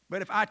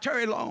 but if I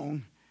tarry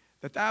long,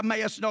 that thou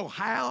mayest know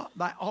how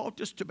thou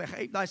oughtest to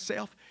behave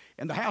thyself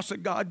in the house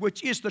of God,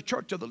 which is the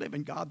church of the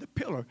living God, the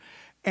pillar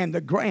and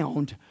the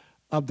ground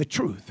of the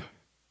truth.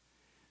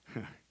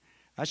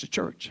 That's a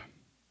church.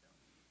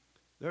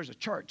 There's a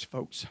church,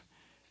 folks.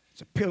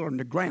 It's a pillar and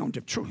the ground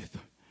of truth.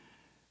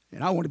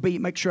 And I want to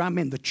make sure I'm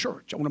in the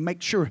church. I want to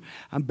make sure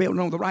I'm building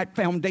on the right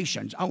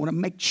foundations. I want to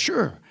make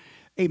sure,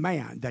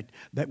 amen,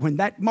 that when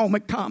that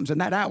moment comes and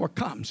that hour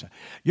comes,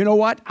 you know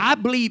what? I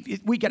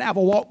believe we can have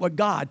a walk with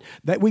God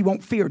that we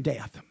won't fear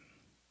death.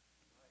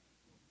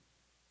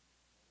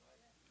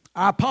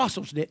 Our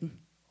apostles didn't.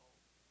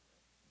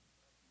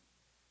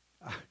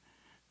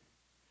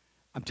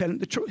 I'm telling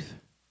the truth.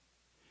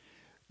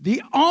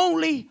 The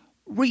only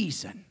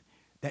reason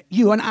that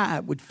you and I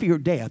would fear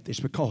death is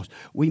because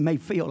we may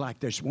feel like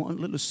there's one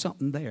little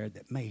something there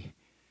that may.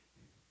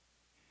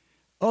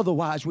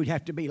 Otherwise, we'd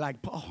have to be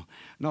like Paul.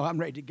 No, I'm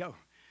ready to go.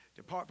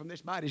 Depart from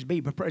this body is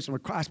be present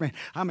with Christ, man.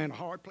 I'm in a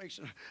hard place,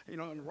 in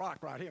the rock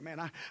right here,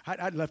 man.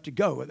 I'd love to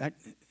go.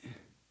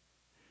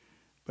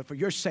 But for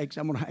your sakes,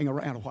 I'm going to hang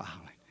around a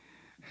while.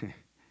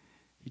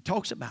 He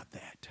talks about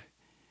that.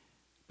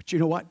 But you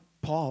know what?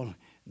 Paul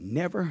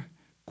never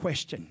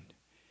questioned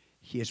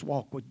his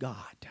walk with God.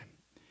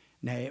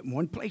 Now, in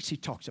one place he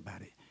talks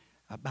about it,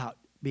 about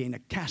being a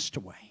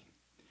castaway.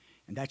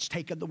 And that's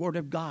taking the word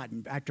of God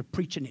and after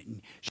preaching it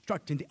and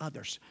instructing the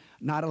others,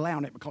 not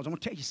allowing it. Because I'm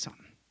going to tell you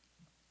something.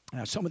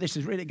 Some of this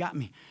has really got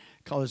me.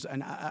 Because,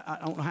 and I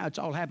don't know how it's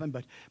all happened,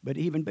 but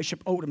even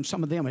Bishop Odom,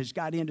 some of them has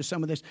got into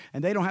some of this.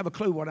 And they don't have a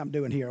clue what I'm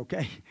doing here,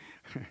 okay?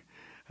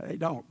 They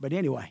don't. But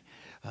anyway,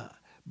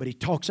 but he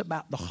talks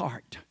about the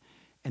heart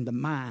and the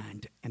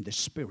mind and the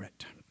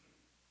spirit.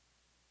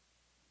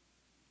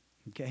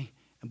 Okay?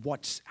 And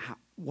what's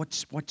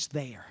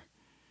there,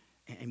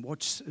 and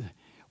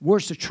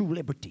where's the true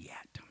liberty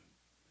at?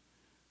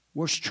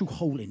 Where's true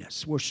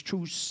holiness? Where's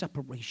true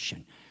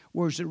separation?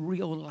 Where's the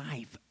real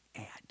life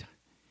at?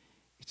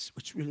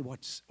 It's really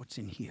what's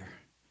in here,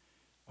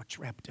 what's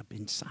wrapped up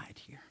inside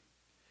here.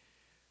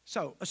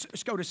 So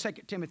let's go to 2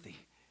 Timothy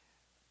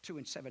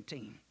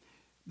 2:17.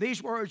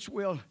 These words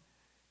will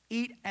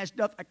eat as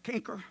doth a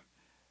canker,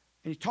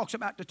 and he talks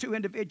about the two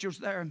individuals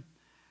there.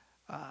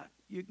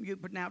 You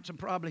pronounce them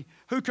probably,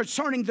 who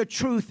concerning the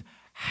truth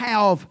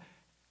have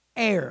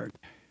erred.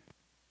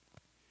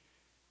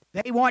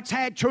 They once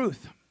had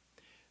truth.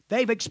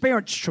 They've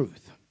experienced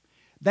truth.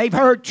 They've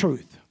heard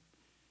truth.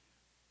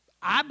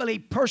 I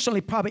believe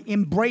personally probably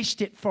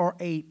embraced it for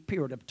a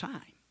period of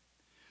time.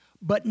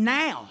 But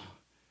now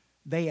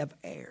they have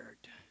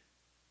erred.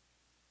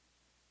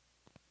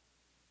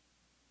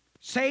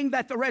 Saying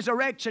that the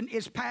resurrection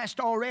is past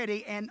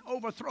already and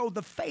overthrow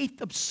the faith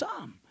of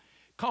some.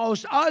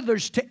 Caused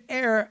others to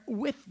err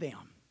with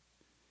them.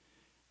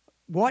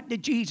 What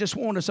did Jesus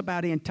warn us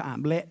about end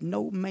time? Let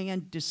no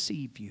man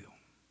deceive you.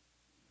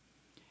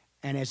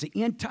 And as the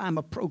end time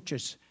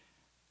approaches,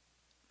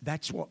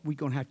 that's what we're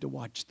going to have to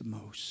watch the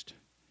most.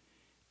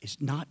 Is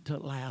not to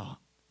allow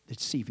the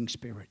deceiving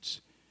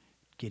spirits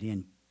get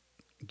in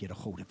and get a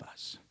hold of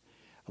us.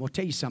 I will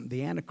tell you something.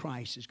 The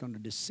Antichrist is going to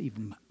deceive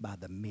them by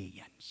the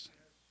millions.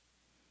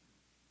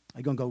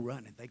 They're going to go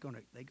running. They're going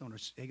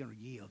to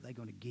yield. They're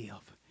going to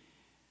give.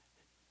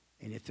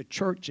 And if the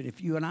church and if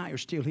you and I are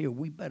still here,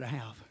 we better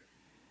have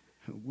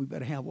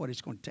what it's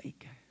going to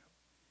take,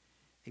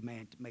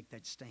 amen, to make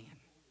that stand.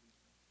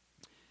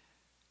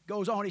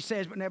 Goes on, he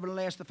says, but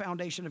nevertheless the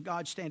foundation of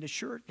God standeth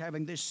sure,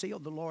 having this seal,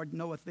 the Lord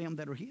knoweth them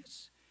that are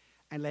his.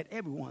 And let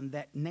everyone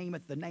that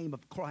nameth the name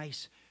of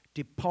Christ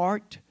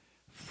depart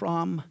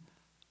from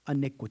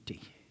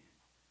iniquity.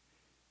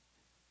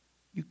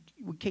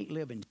 We can't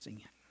live in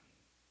sin.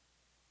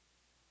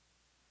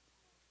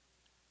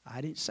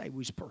 I didn't say we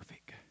was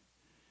perfect.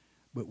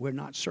 But we're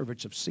not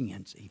servants of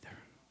sins either.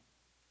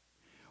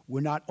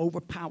 We're not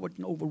overpowered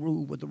and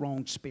overruled with the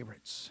wrong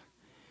spirits.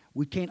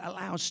 We can't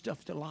allow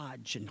stuff to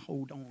lodge and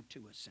hold on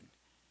to us.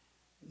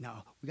 No,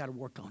 we got to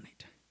work on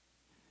it.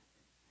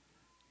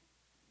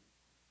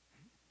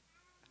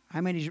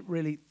 How many is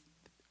really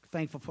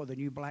thankful for the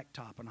new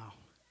blacktop and all?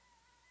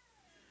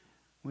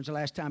 When's the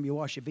last time you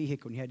washed your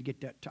vehicle and you had to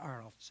get that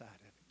tire off the side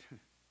of it?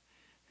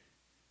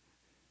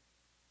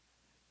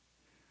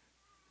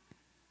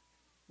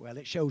 Well,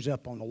 it shows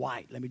up on the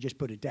white. Let me just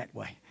put it that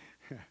way.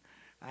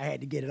 I had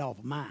to get it off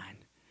of mine.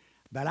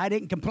 But I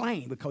didn't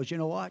complain because you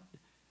know what?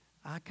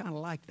 I kind of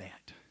like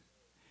that.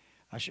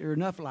 I sure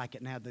enough like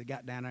it now that they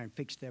got down there and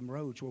fixed them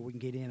roads where we can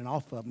get in and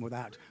off of them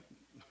without.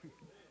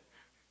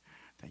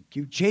 Thank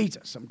you,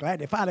 Jesus. I'm glad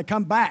they finally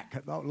come back.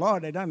 I thought,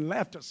 Lord, they done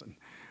left us.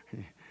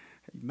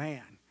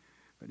 Amen.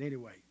 But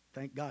anyway,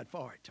 thank God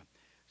for it.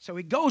 So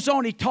he goes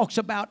on, he talks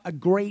about a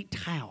great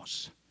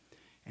house.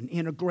 And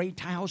in a great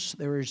house,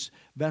 there is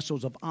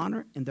vessels of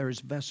honor and there is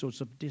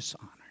vessels of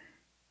dishonor.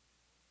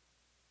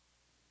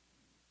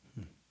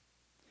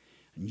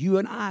 And you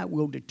and I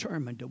will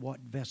determine to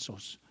what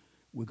vessels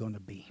we're going to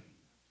be.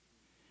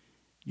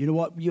 You know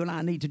what you and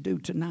I need to do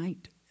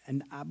tonight?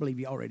 And I believe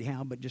you already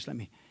have, but just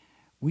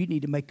we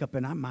need to make up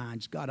in our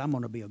minds, God, I'm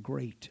going to be a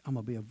great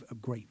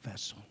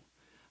vessel.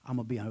 I'm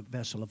going to be a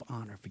vessel of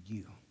honor for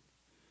you.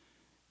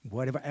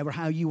 Whatever,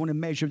 how you want to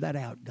measure that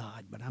out,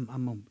 God, but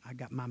I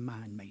got my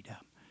mind made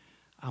up.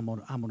 I'm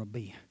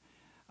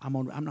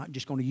not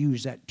just going to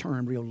use that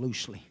term real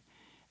loosely.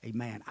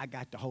 Amen. I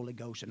got the Holy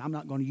Ghost, and I'm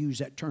not going to use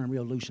that term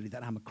real loosely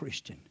that I'm a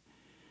Christian.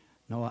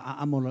 No,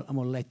 I'm going to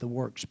let the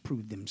works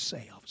prove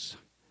themselves,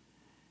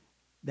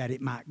 that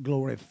it might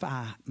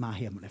glorify my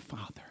Heavenly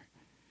Father.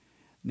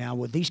 Now,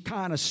 with these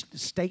kind of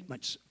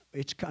statements,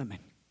 it's coming.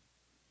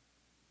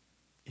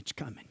 It's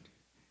coming.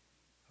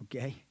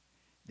 Okay?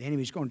 The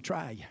enemy's going to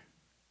try you.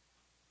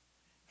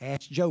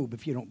 Ask Job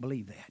if you don't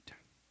believe that.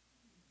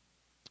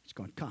 It's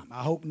going to come.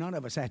 I hope none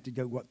of us have to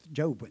go what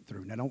Job went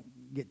through. Now,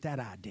 don't get that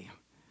idea.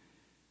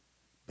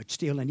 But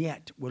still and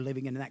yet, we're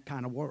living in that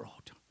kind of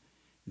world,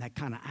 in that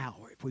kind of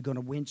hour, if we're going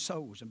to win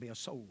souls and be a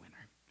soul winner.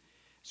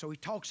 So he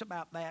talks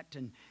about that,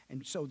 and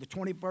so the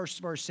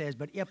 21st verse says,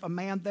 but if a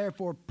man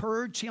therefore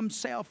purge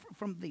himself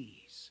from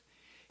these,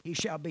 he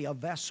shall be a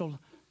vessel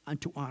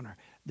unto honor.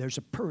 There's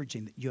a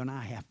purging that you and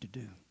I have to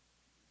do.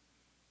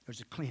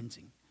 There's a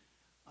cleansing,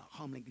 a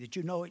humbling. Did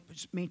you know it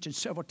was mentioned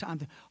several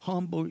times?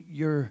 Humble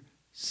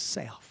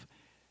yourself.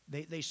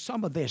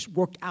 Some of this,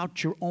 work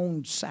out your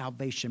own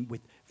salvation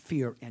with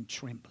fear and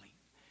trembling.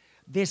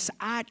 This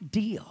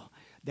idea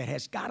that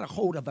has got a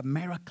hold of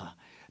America,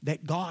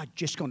 that God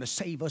just going to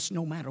save us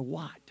no matter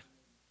what.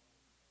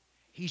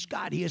 He's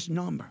got his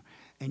number.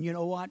 And you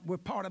know what? We're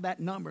part of that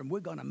number, and we're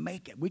going to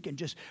make it. We can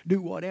just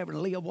do whatever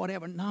and live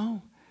whatever.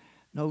 No,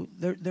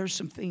 there's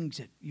some things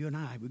that you and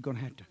I, we're going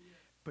to have to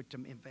put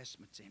some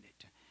investments in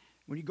it.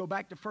 When you go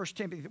back to 1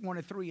 Timothy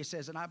 1:3, it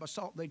says, and I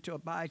besought thee to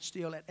abide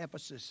still at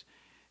Ephesus.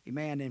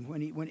 Amen. And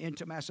when he went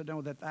into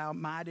Macedonia, that thou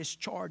mightest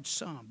charge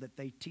some that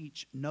they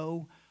teach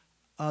no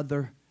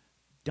other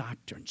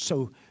doctrine.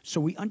 So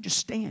we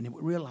understand and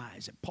we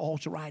realize that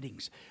Paul's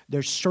writings,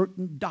 there's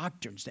certain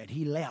doctrines that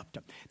he left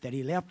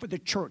for the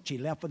church, he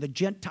left for the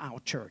Gentile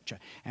church.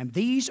 And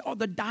these are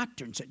the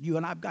doctrines that you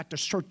and I've got to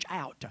search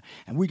out.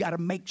 And we got to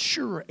make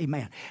sure,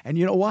 amen. And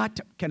you know what?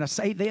 Can I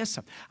say this?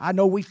 I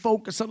know we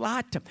focus a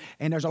lot,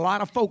 and there's a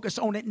lot of focus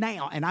on it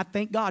now, and I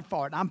thank God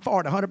for it. I'm for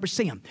it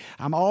 100%.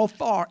 I'm all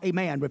for,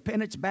 amen,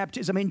 repentance,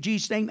 baptism in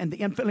Jesus' name, and the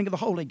infilling of the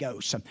Holy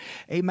Ghost.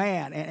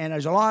 Amen. And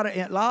there's a lot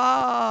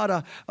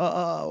of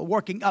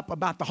working up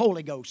about the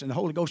Holy Ghost and the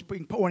Holy Ghost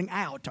being pouring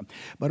out.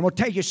 But I'm going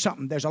to tell you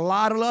something. There's a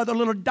lot of other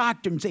little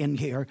doctrines in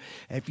here.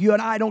 If you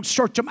and I don't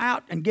search them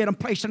out and get them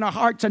placed in our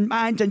hearts and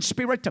minds and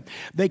spirit,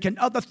 they can,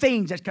 other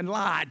things that can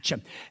lodge.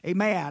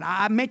 Amen.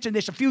 I mentioned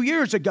this a few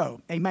years ago.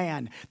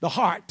 Amen. The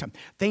heart.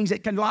 Things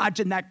that can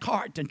lodge in that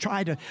heart and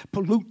try to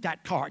pollute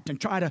that heart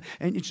and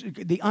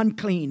the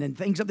unclean and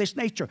things of this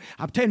nature.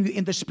 I'm telling you,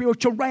 in the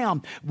spiritual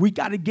realm, we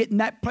got to get in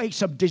that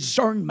place of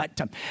discernment.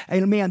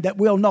 Amen. That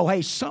we'll know,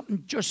 hey,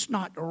 something just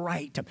not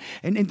right.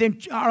 And then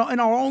in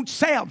our own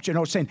selves,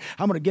 saying,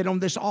 I'm going to get on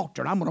this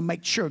altar and I'm going to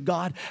make sure,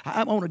 God,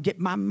 I want to get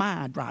my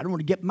mind right. I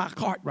want to get my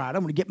heart right. I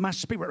want to get my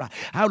spirit right.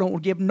 I don't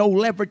want to give no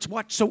leverage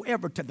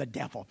whatsoever to the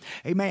devil.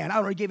 Amen. I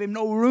don't want to give him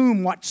no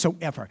room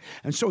whatsoever.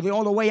 And so the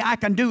only way I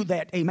can do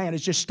that, amen,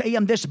 is just stay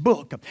in this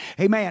book.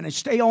 Amen. And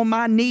stay on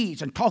my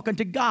knees and talking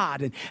to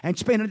God and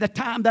spending the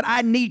time that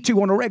I need to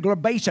on a regular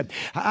basis.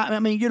 I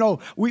mean,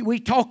 we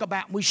talk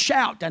about and we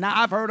shout, and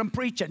I've heard them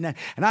preaching,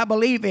 and I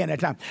believe in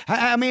it.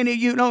 I mean,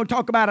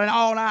 talk about it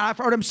all night. I've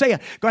heard them say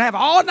it. Going to have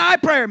an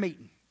all-night prayer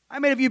meeting. How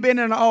many of you been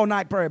in an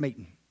all-night prayer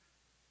meeting?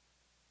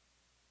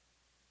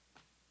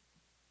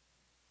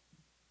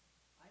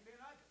 I ain't been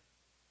either.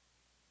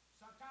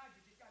 Sometimes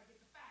you just got to get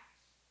the facts.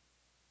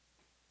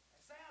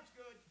 That sounds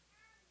good.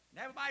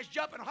 And everybody's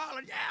jumping and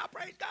hollering, yeah,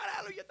 praise God,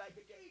 hallelujah, thank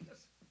you,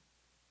 Jesus.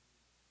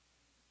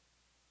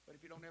 But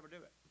if you don't ever do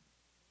it,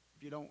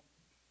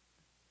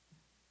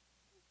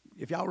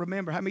 if y'all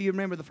remember, how many of you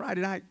remember the Friday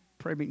night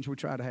prayer meetings we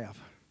try to have?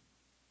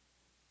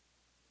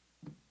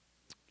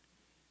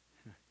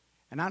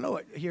 And I know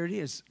it, here it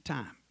is,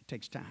 time. It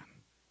takes time.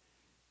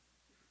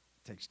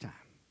 It takes time.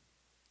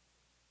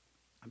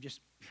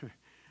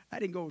 I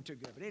didn't go too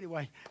good. But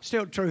anyway,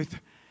 still the truth.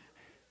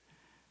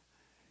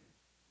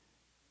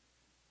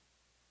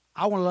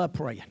 I want to love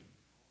praying.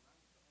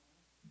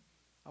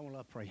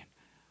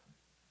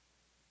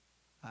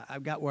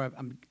 I've got where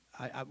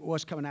I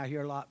was coming out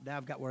here a lot. Now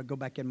I've got where I go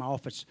back in my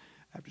office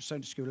after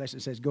Sunday school lesson.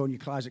 It says, go in your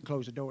closet,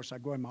 close the door. So I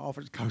go in my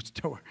office, close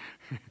the door.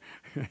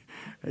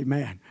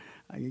 Amen.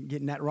 I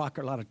get in that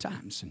rocker a lot of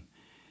times. And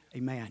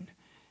amen.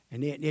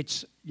 And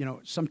it's,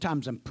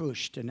 sometimes I'm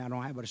pushed and I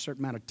don't have but a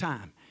certain amount of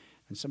time.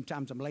 And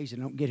sometimes I'm lazy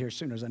and don't get here as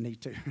soon as I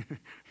need to.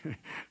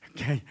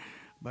 Okay?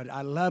 But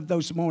I love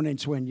those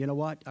mornings when, you know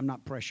what? I'm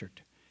not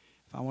pressured.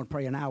 If I want to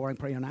pray an hour, I can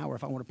pray an hour.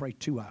 If I want to pray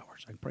 2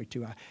 hours, I can pray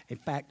 2 hours. In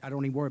fact, I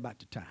don't even worry about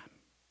the time.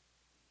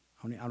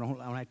 I don't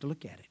have to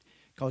look at it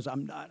because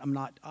I'm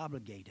not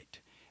obligated.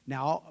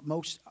 Now,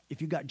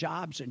 if you got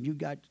jobs and you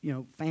got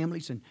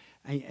families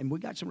and we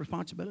got some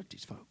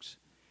responsibilities, folks.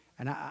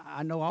 And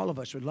I know all of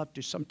us would love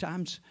to.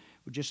 Sometimes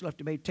we just love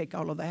to maybe take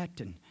all of that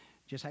and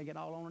just hang it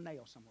all on a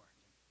nail somewhere.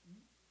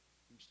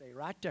 You stay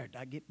right there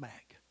till I get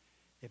back.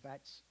 If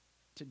that's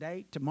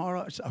today,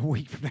 tomorrow, it's a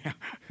week from now.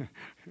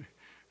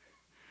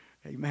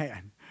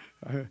 Amen.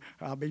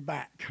 I'll be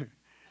back.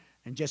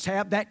 And just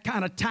have that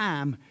kind of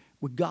time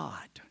with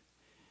God.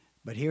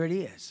 But here it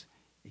is.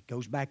 It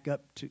goes back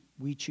up to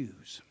we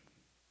choose.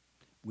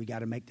 We got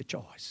to make the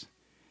choice.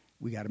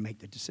 We got to make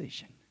the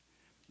decision.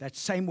 That's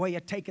the same way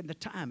of taking the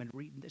time and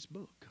reading this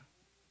book.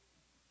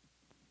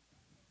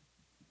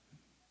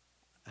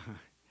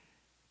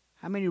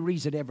 How many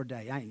reads it every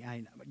day?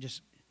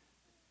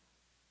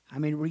 How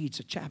many reads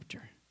a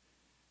chapter?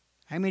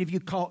 How many of you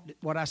caught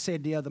what I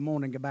said the other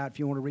morning about if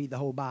you want to read the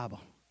whole Bible?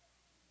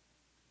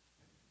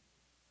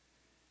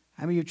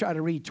 How many of you try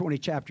to read 20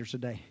 chapters a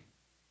day?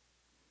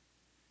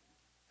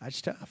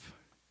 That's tough.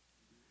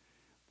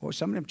 Boy,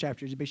 some of them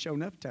chapters would be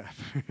showing up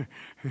tough.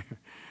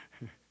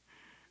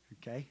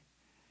 Okay?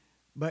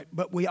 But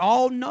we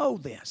all know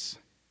this.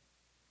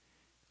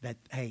 That,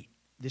 hey,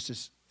 this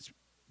is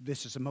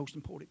the most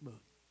important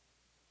book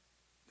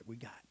that we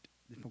got.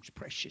 The most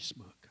precious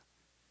book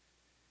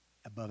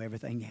above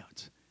everything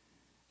else.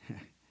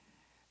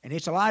 And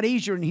it's a lot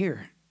easier in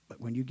here. But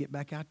when you get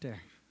back out there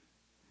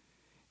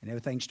and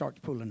everything starts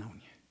pulling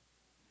on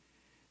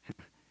you.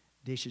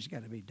 Dishes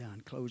got to be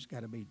done. Clothes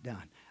got to be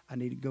done. I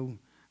need to go,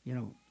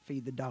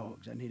 feed the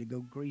dogs. I need to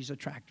go grease a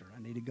tractor.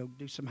 I need to go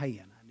do some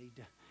haying.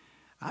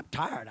 I'm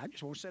tired. I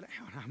just want to sit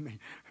down.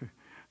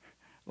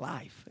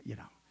 Life,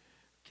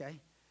 Okay?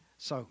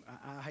 So,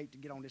 I hate to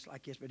get on this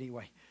like this, but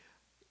anyway.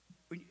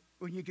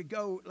 When you could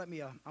go, I'm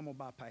going to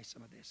bypass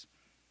some of this.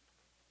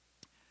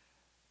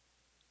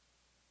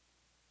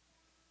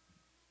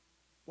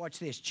 Watch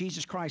this.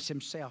 Jesus Christ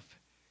himself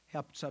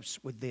helps us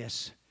with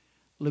this.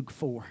 Luke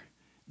 4,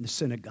 in the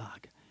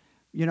synagogue.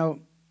 Let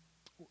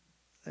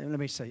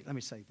me say this.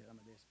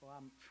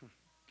 Well,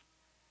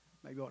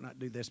 maybe I ought not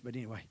do this, but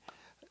anyway.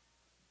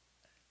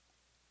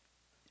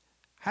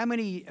 How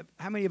many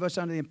of us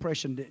under the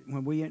impression that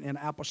when we in an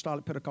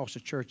apostolic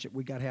Pentecostal church that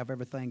we got to have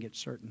everything at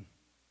certain?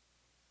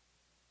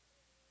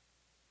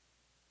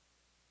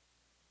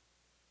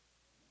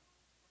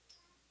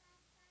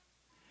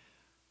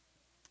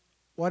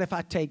 What if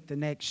I take the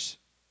next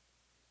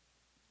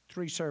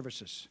 3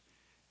 services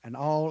and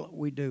all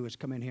we do is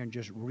come in here and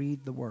just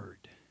read the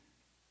Word?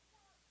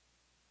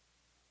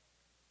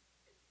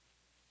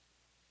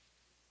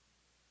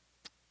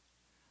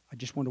 I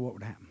just wonder what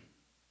would happen.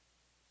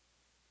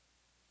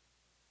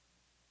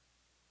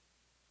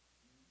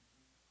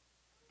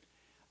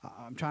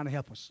 I'm trying to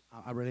help us.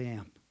 I really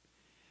am.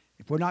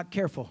 If we're not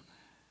careful,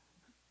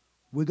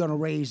 we're going to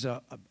raise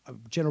a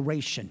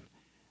generation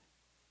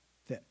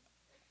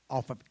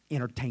off of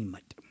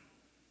entertainment.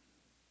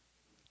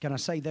 Can I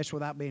say this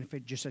without being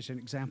fit, just as an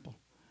example?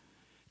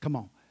 Come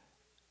on.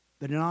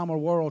 The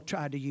denominational world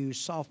tried to use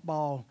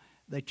softball.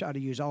 They tried to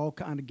use all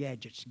kind of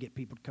gadgets to get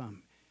people to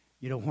come.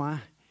 You know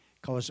why?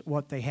 Because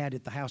what they had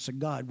at the house of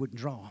God wouldn't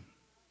draw them.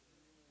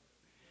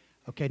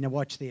 Okay, now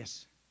watch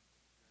this.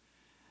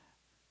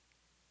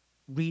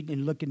 Reading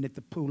and looking at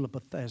the pool of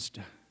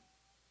Bethesda.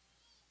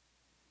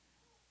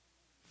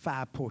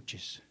 5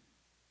 porches.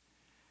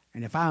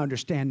 And if I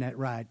understand that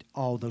right,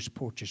 all those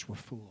porches were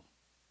full.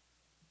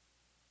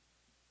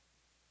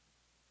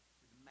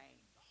 The main,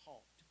 the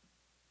halt.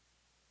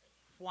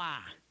 Why?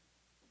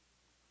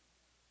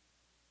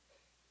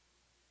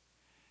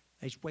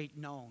 They was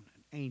waiting on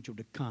an angel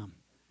to come.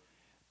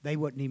 They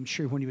wasn't even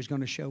sure when he was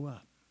going to show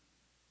up.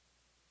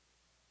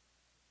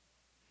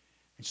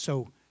 And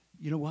so,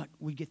 you know what?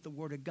 We get the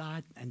Word of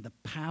God and the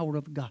power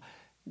of God.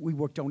 We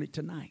worked on it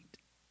tonight.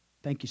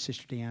 Thank you,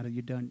 Sister Deanna.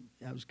 You done.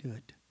 That was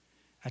good.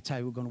 That's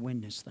how we're going to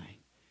win this thing.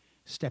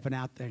 Stepping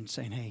out there and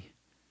saying, "Hey,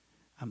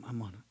 I'm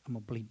gonna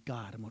believe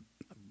God.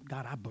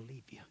 God, I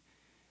believe you."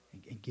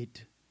 And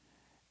get.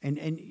 And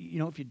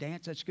if you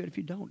dance, that's good. If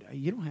you don't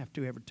have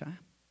to every time.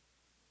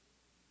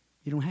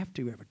 You don't have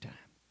to every time.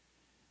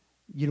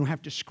 You don't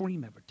have to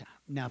scream every time.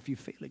 Now, if you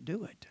feel it,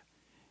 do it.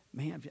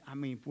 Man,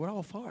 we're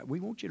all for it. We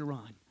want you to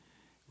run.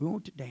 We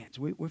want to dance.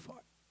 We're for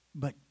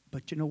it.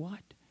 But you know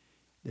what?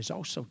 There's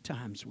also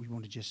times we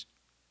want to just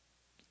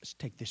let's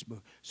take this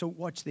book. So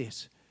watch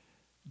this.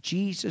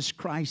 Jesus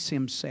Christ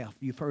himself.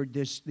 You've heard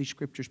these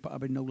scriptures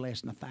probably no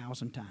less than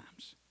 1,000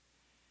 times.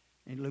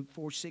 In Luke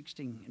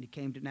 4:16, and he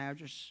came to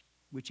Nazareth,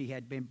 which he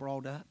had been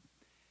brought up,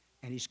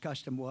 and his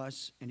custom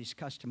was, and his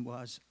custom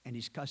was, and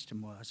his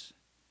custom was.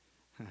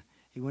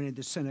 He went into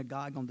the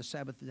synagogue on the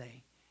Sabbath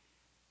day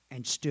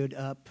and stood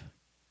up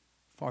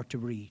for to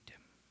read.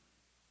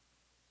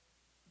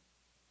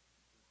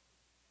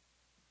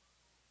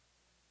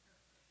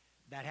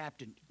 That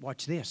happened.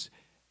 Watch this.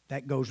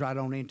 That goes right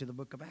on into the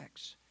book of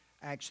Acts.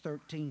 Acts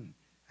 13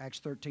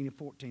 and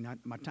 14.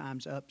 My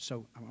time's up,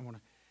 so I want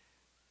to.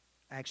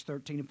 Acts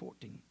 13 and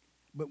 14.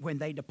 But when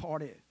they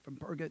departed from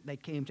Perga, they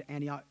came to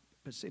Antioch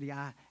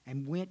Pisidia,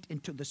 and went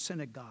into the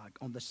synagogue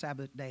on the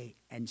Sabbath day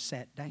and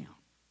sat down.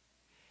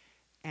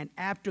 And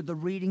after the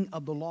reading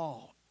of the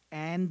law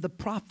and the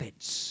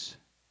prophets,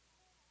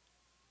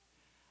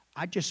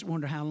 I just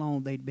wonder how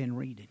long they'd been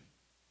reading.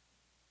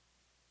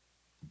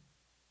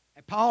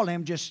 And Paul and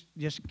them just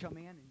come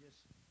in and just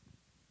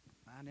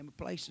find them a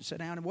place and sit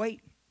down and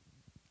wait.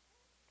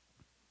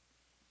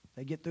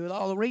 They get through with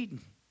all the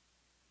reading.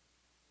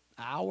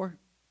 An hour,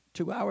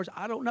 2 hours,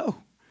 I don't know.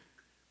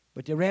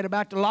 But they read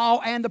about the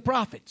law and the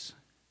prophets.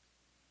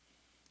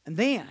 And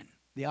then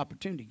the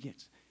opportunity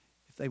gets,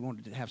 if they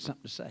wanted to have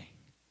something to say.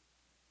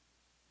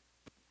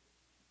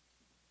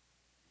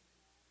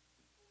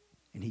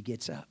 And he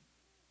gets up.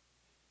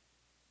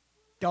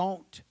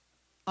 Don't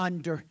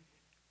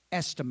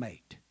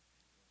underestimate,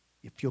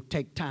 if you'll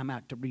take time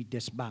out to read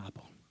this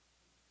Bible,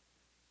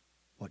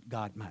 what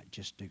God might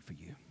just do for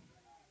you.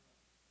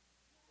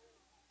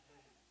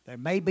 There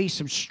may be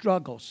some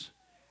struggles,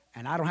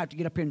 and I don't have to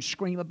get up here and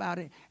scream about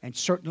it, and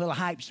certain little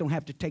hypes don't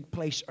have to take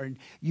place, or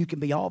you can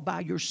be all by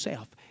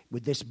yourself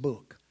with this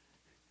book.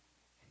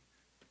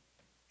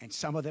 And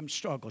some of them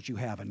struggles you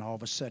have, and all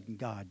of a sudden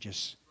God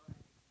just...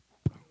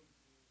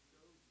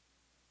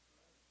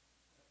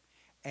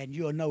 And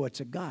you'll know it's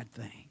a God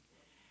thing.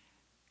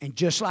 And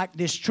just like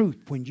this truth,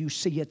 when you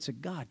see it's a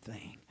God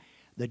thing,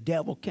 the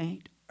devil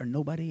can't, or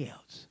nobody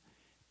else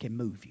can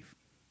move you.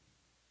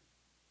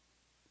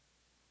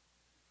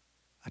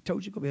 I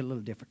told you it's going to be a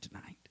little different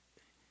tonight.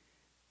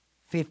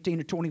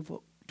 15 or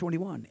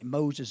 21, and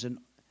Moses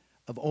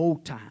of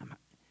old time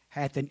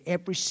hath in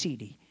every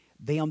city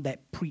them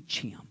that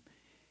preach him,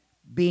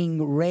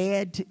 being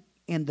read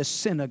in the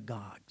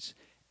synagogues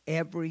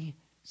every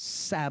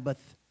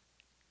Sabbath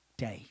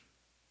day.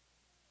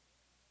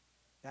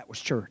 That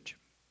was church.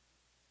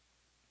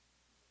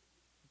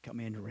 Come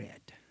in and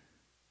read.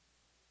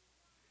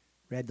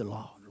 Read the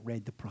law,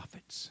 read the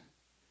prophets.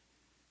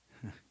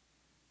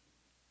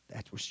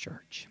 That was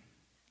church.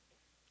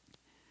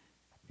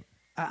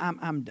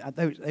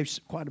 There's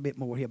quite a bit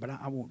more here, but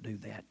I won't do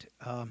that.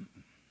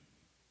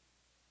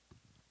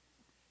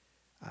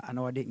 I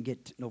know I didn't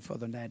get no further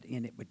than that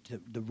in it, but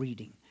the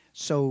reading.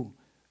 So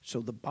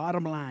the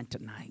bottom line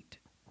tonight,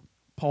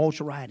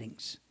 Paul's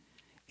writings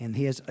and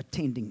his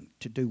attending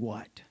to do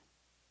what?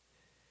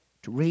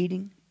 To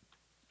reading,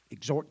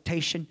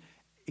 exhortation.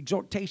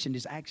 Exhortation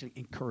is actually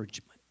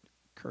encouragement,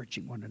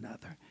 encouraging one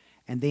another.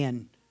 And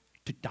then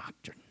to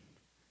doctrine.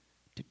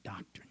 To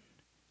doctrine.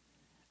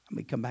 Let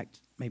me come back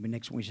maybe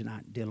next Wednesday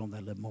night and deal on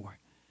that a little more.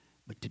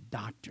 But to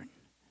doctrine.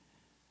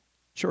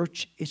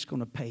 Church, it's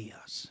going to pay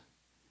us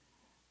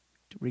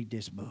to read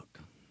this book.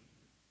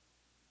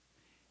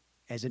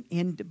 As an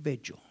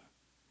individual,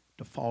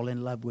 to fall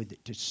in love with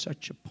it to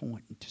such a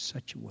point and to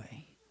such a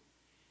way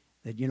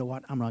that, you know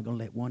what, I'm not going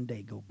to let one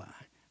day go by.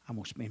 I'm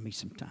going to spend me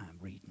some time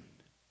reading.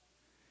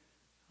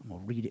 I'm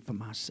going to read it for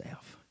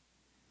myself.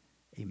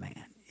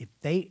 Amen. If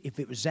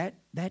it was that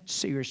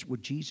serious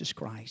with Jesus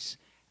Christ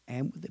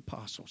and with the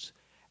apostles,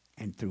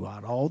 and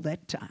throughout all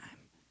that time,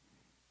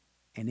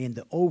 and in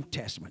the Old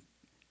Testament,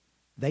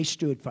 they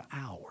stood for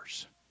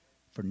hours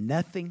for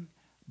nothing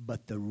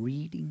but the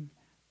reading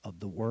of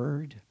the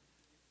Word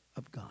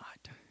of God.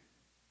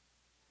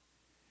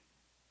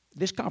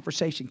 This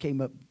conversation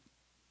came up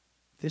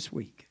this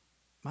week.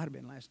 Might have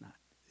been last night.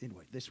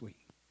 Anyway, this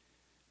week.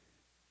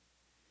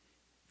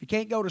 If you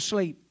can't go to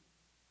sleep,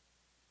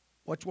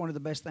 what's one of the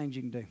best things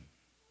you can do?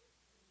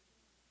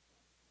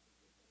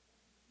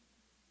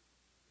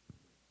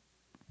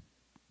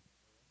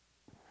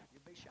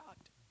 You'll be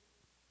shocked.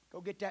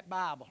 Go get that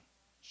Bible.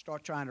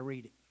 Start trying to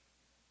read it.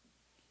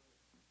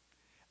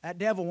 That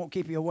devil won't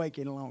keep you awake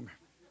any longer.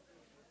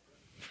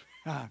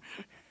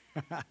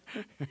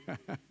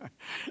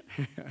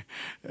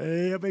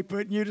 He'll be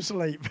putting you to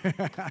sleep.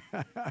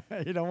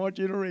 He don't want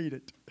you to read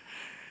it.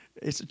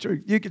 It's the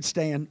truth. You can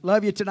stand.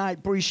 Love you tonight.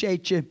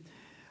 Appreciate you.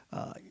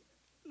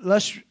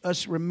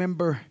 Let's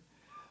remember,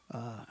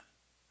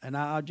 and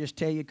I'll just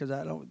tell you because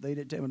they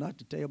didn't tell me not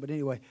to tell. But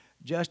anyway,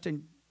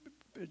 Justin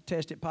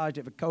tested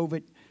positive for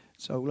COVID.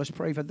 So let's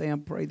pray for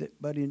them. Pray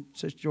that Buddy and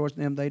Sister George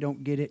and them, they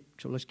don't get it.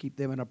 So let's keep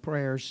them in our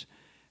prayers.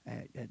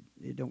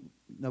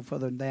 No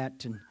further than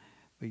that. And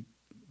we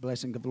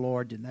blessing of the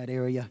Lord in that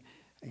area.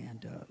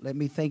 And let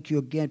me thank you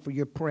again for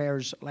your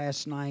prayers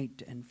last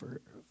night and for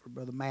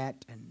Brother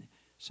Matt and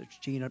Sister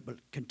Gina. But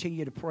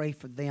continue to pray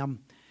for them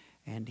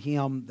and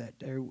him that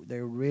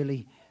they're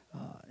really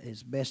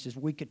as best as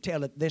we could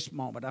tell at this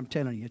moment. I'm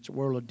telling you, it's a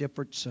world of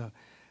difference.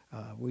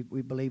 We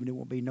believe there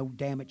will be no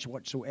damage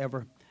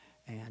whatsoever.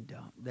 And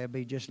there'll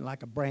be just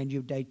like a brand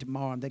new day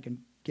tomorrow, and they can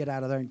get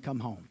out of there and come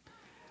home.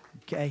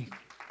 Okay?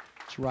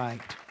 That's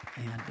right.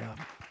 And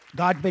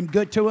God's been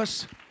good to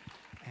us,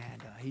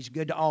 and He's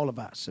good to all of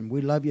us. And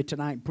we love you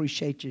tonight and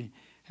appreciate you.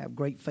 Have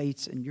great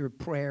faith in your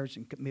prayers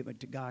and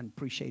commitment to God, and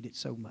appreciate it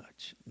so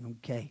much.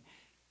 Okay?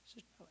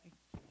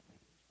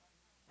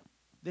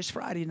 This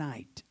Friday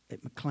night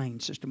at McLean,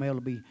 Sister Mel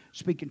will be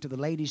speaking to the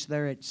ladies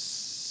there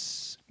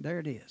there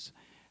it is.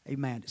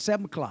 Amen. At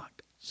 7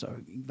 o'clock. So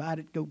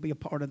invited, go be a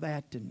part of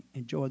that and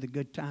enjoy the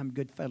good time,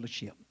 good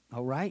fellowship.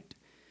 All right?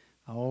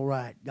 All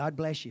right. God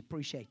bless you.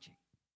 Appreciate you.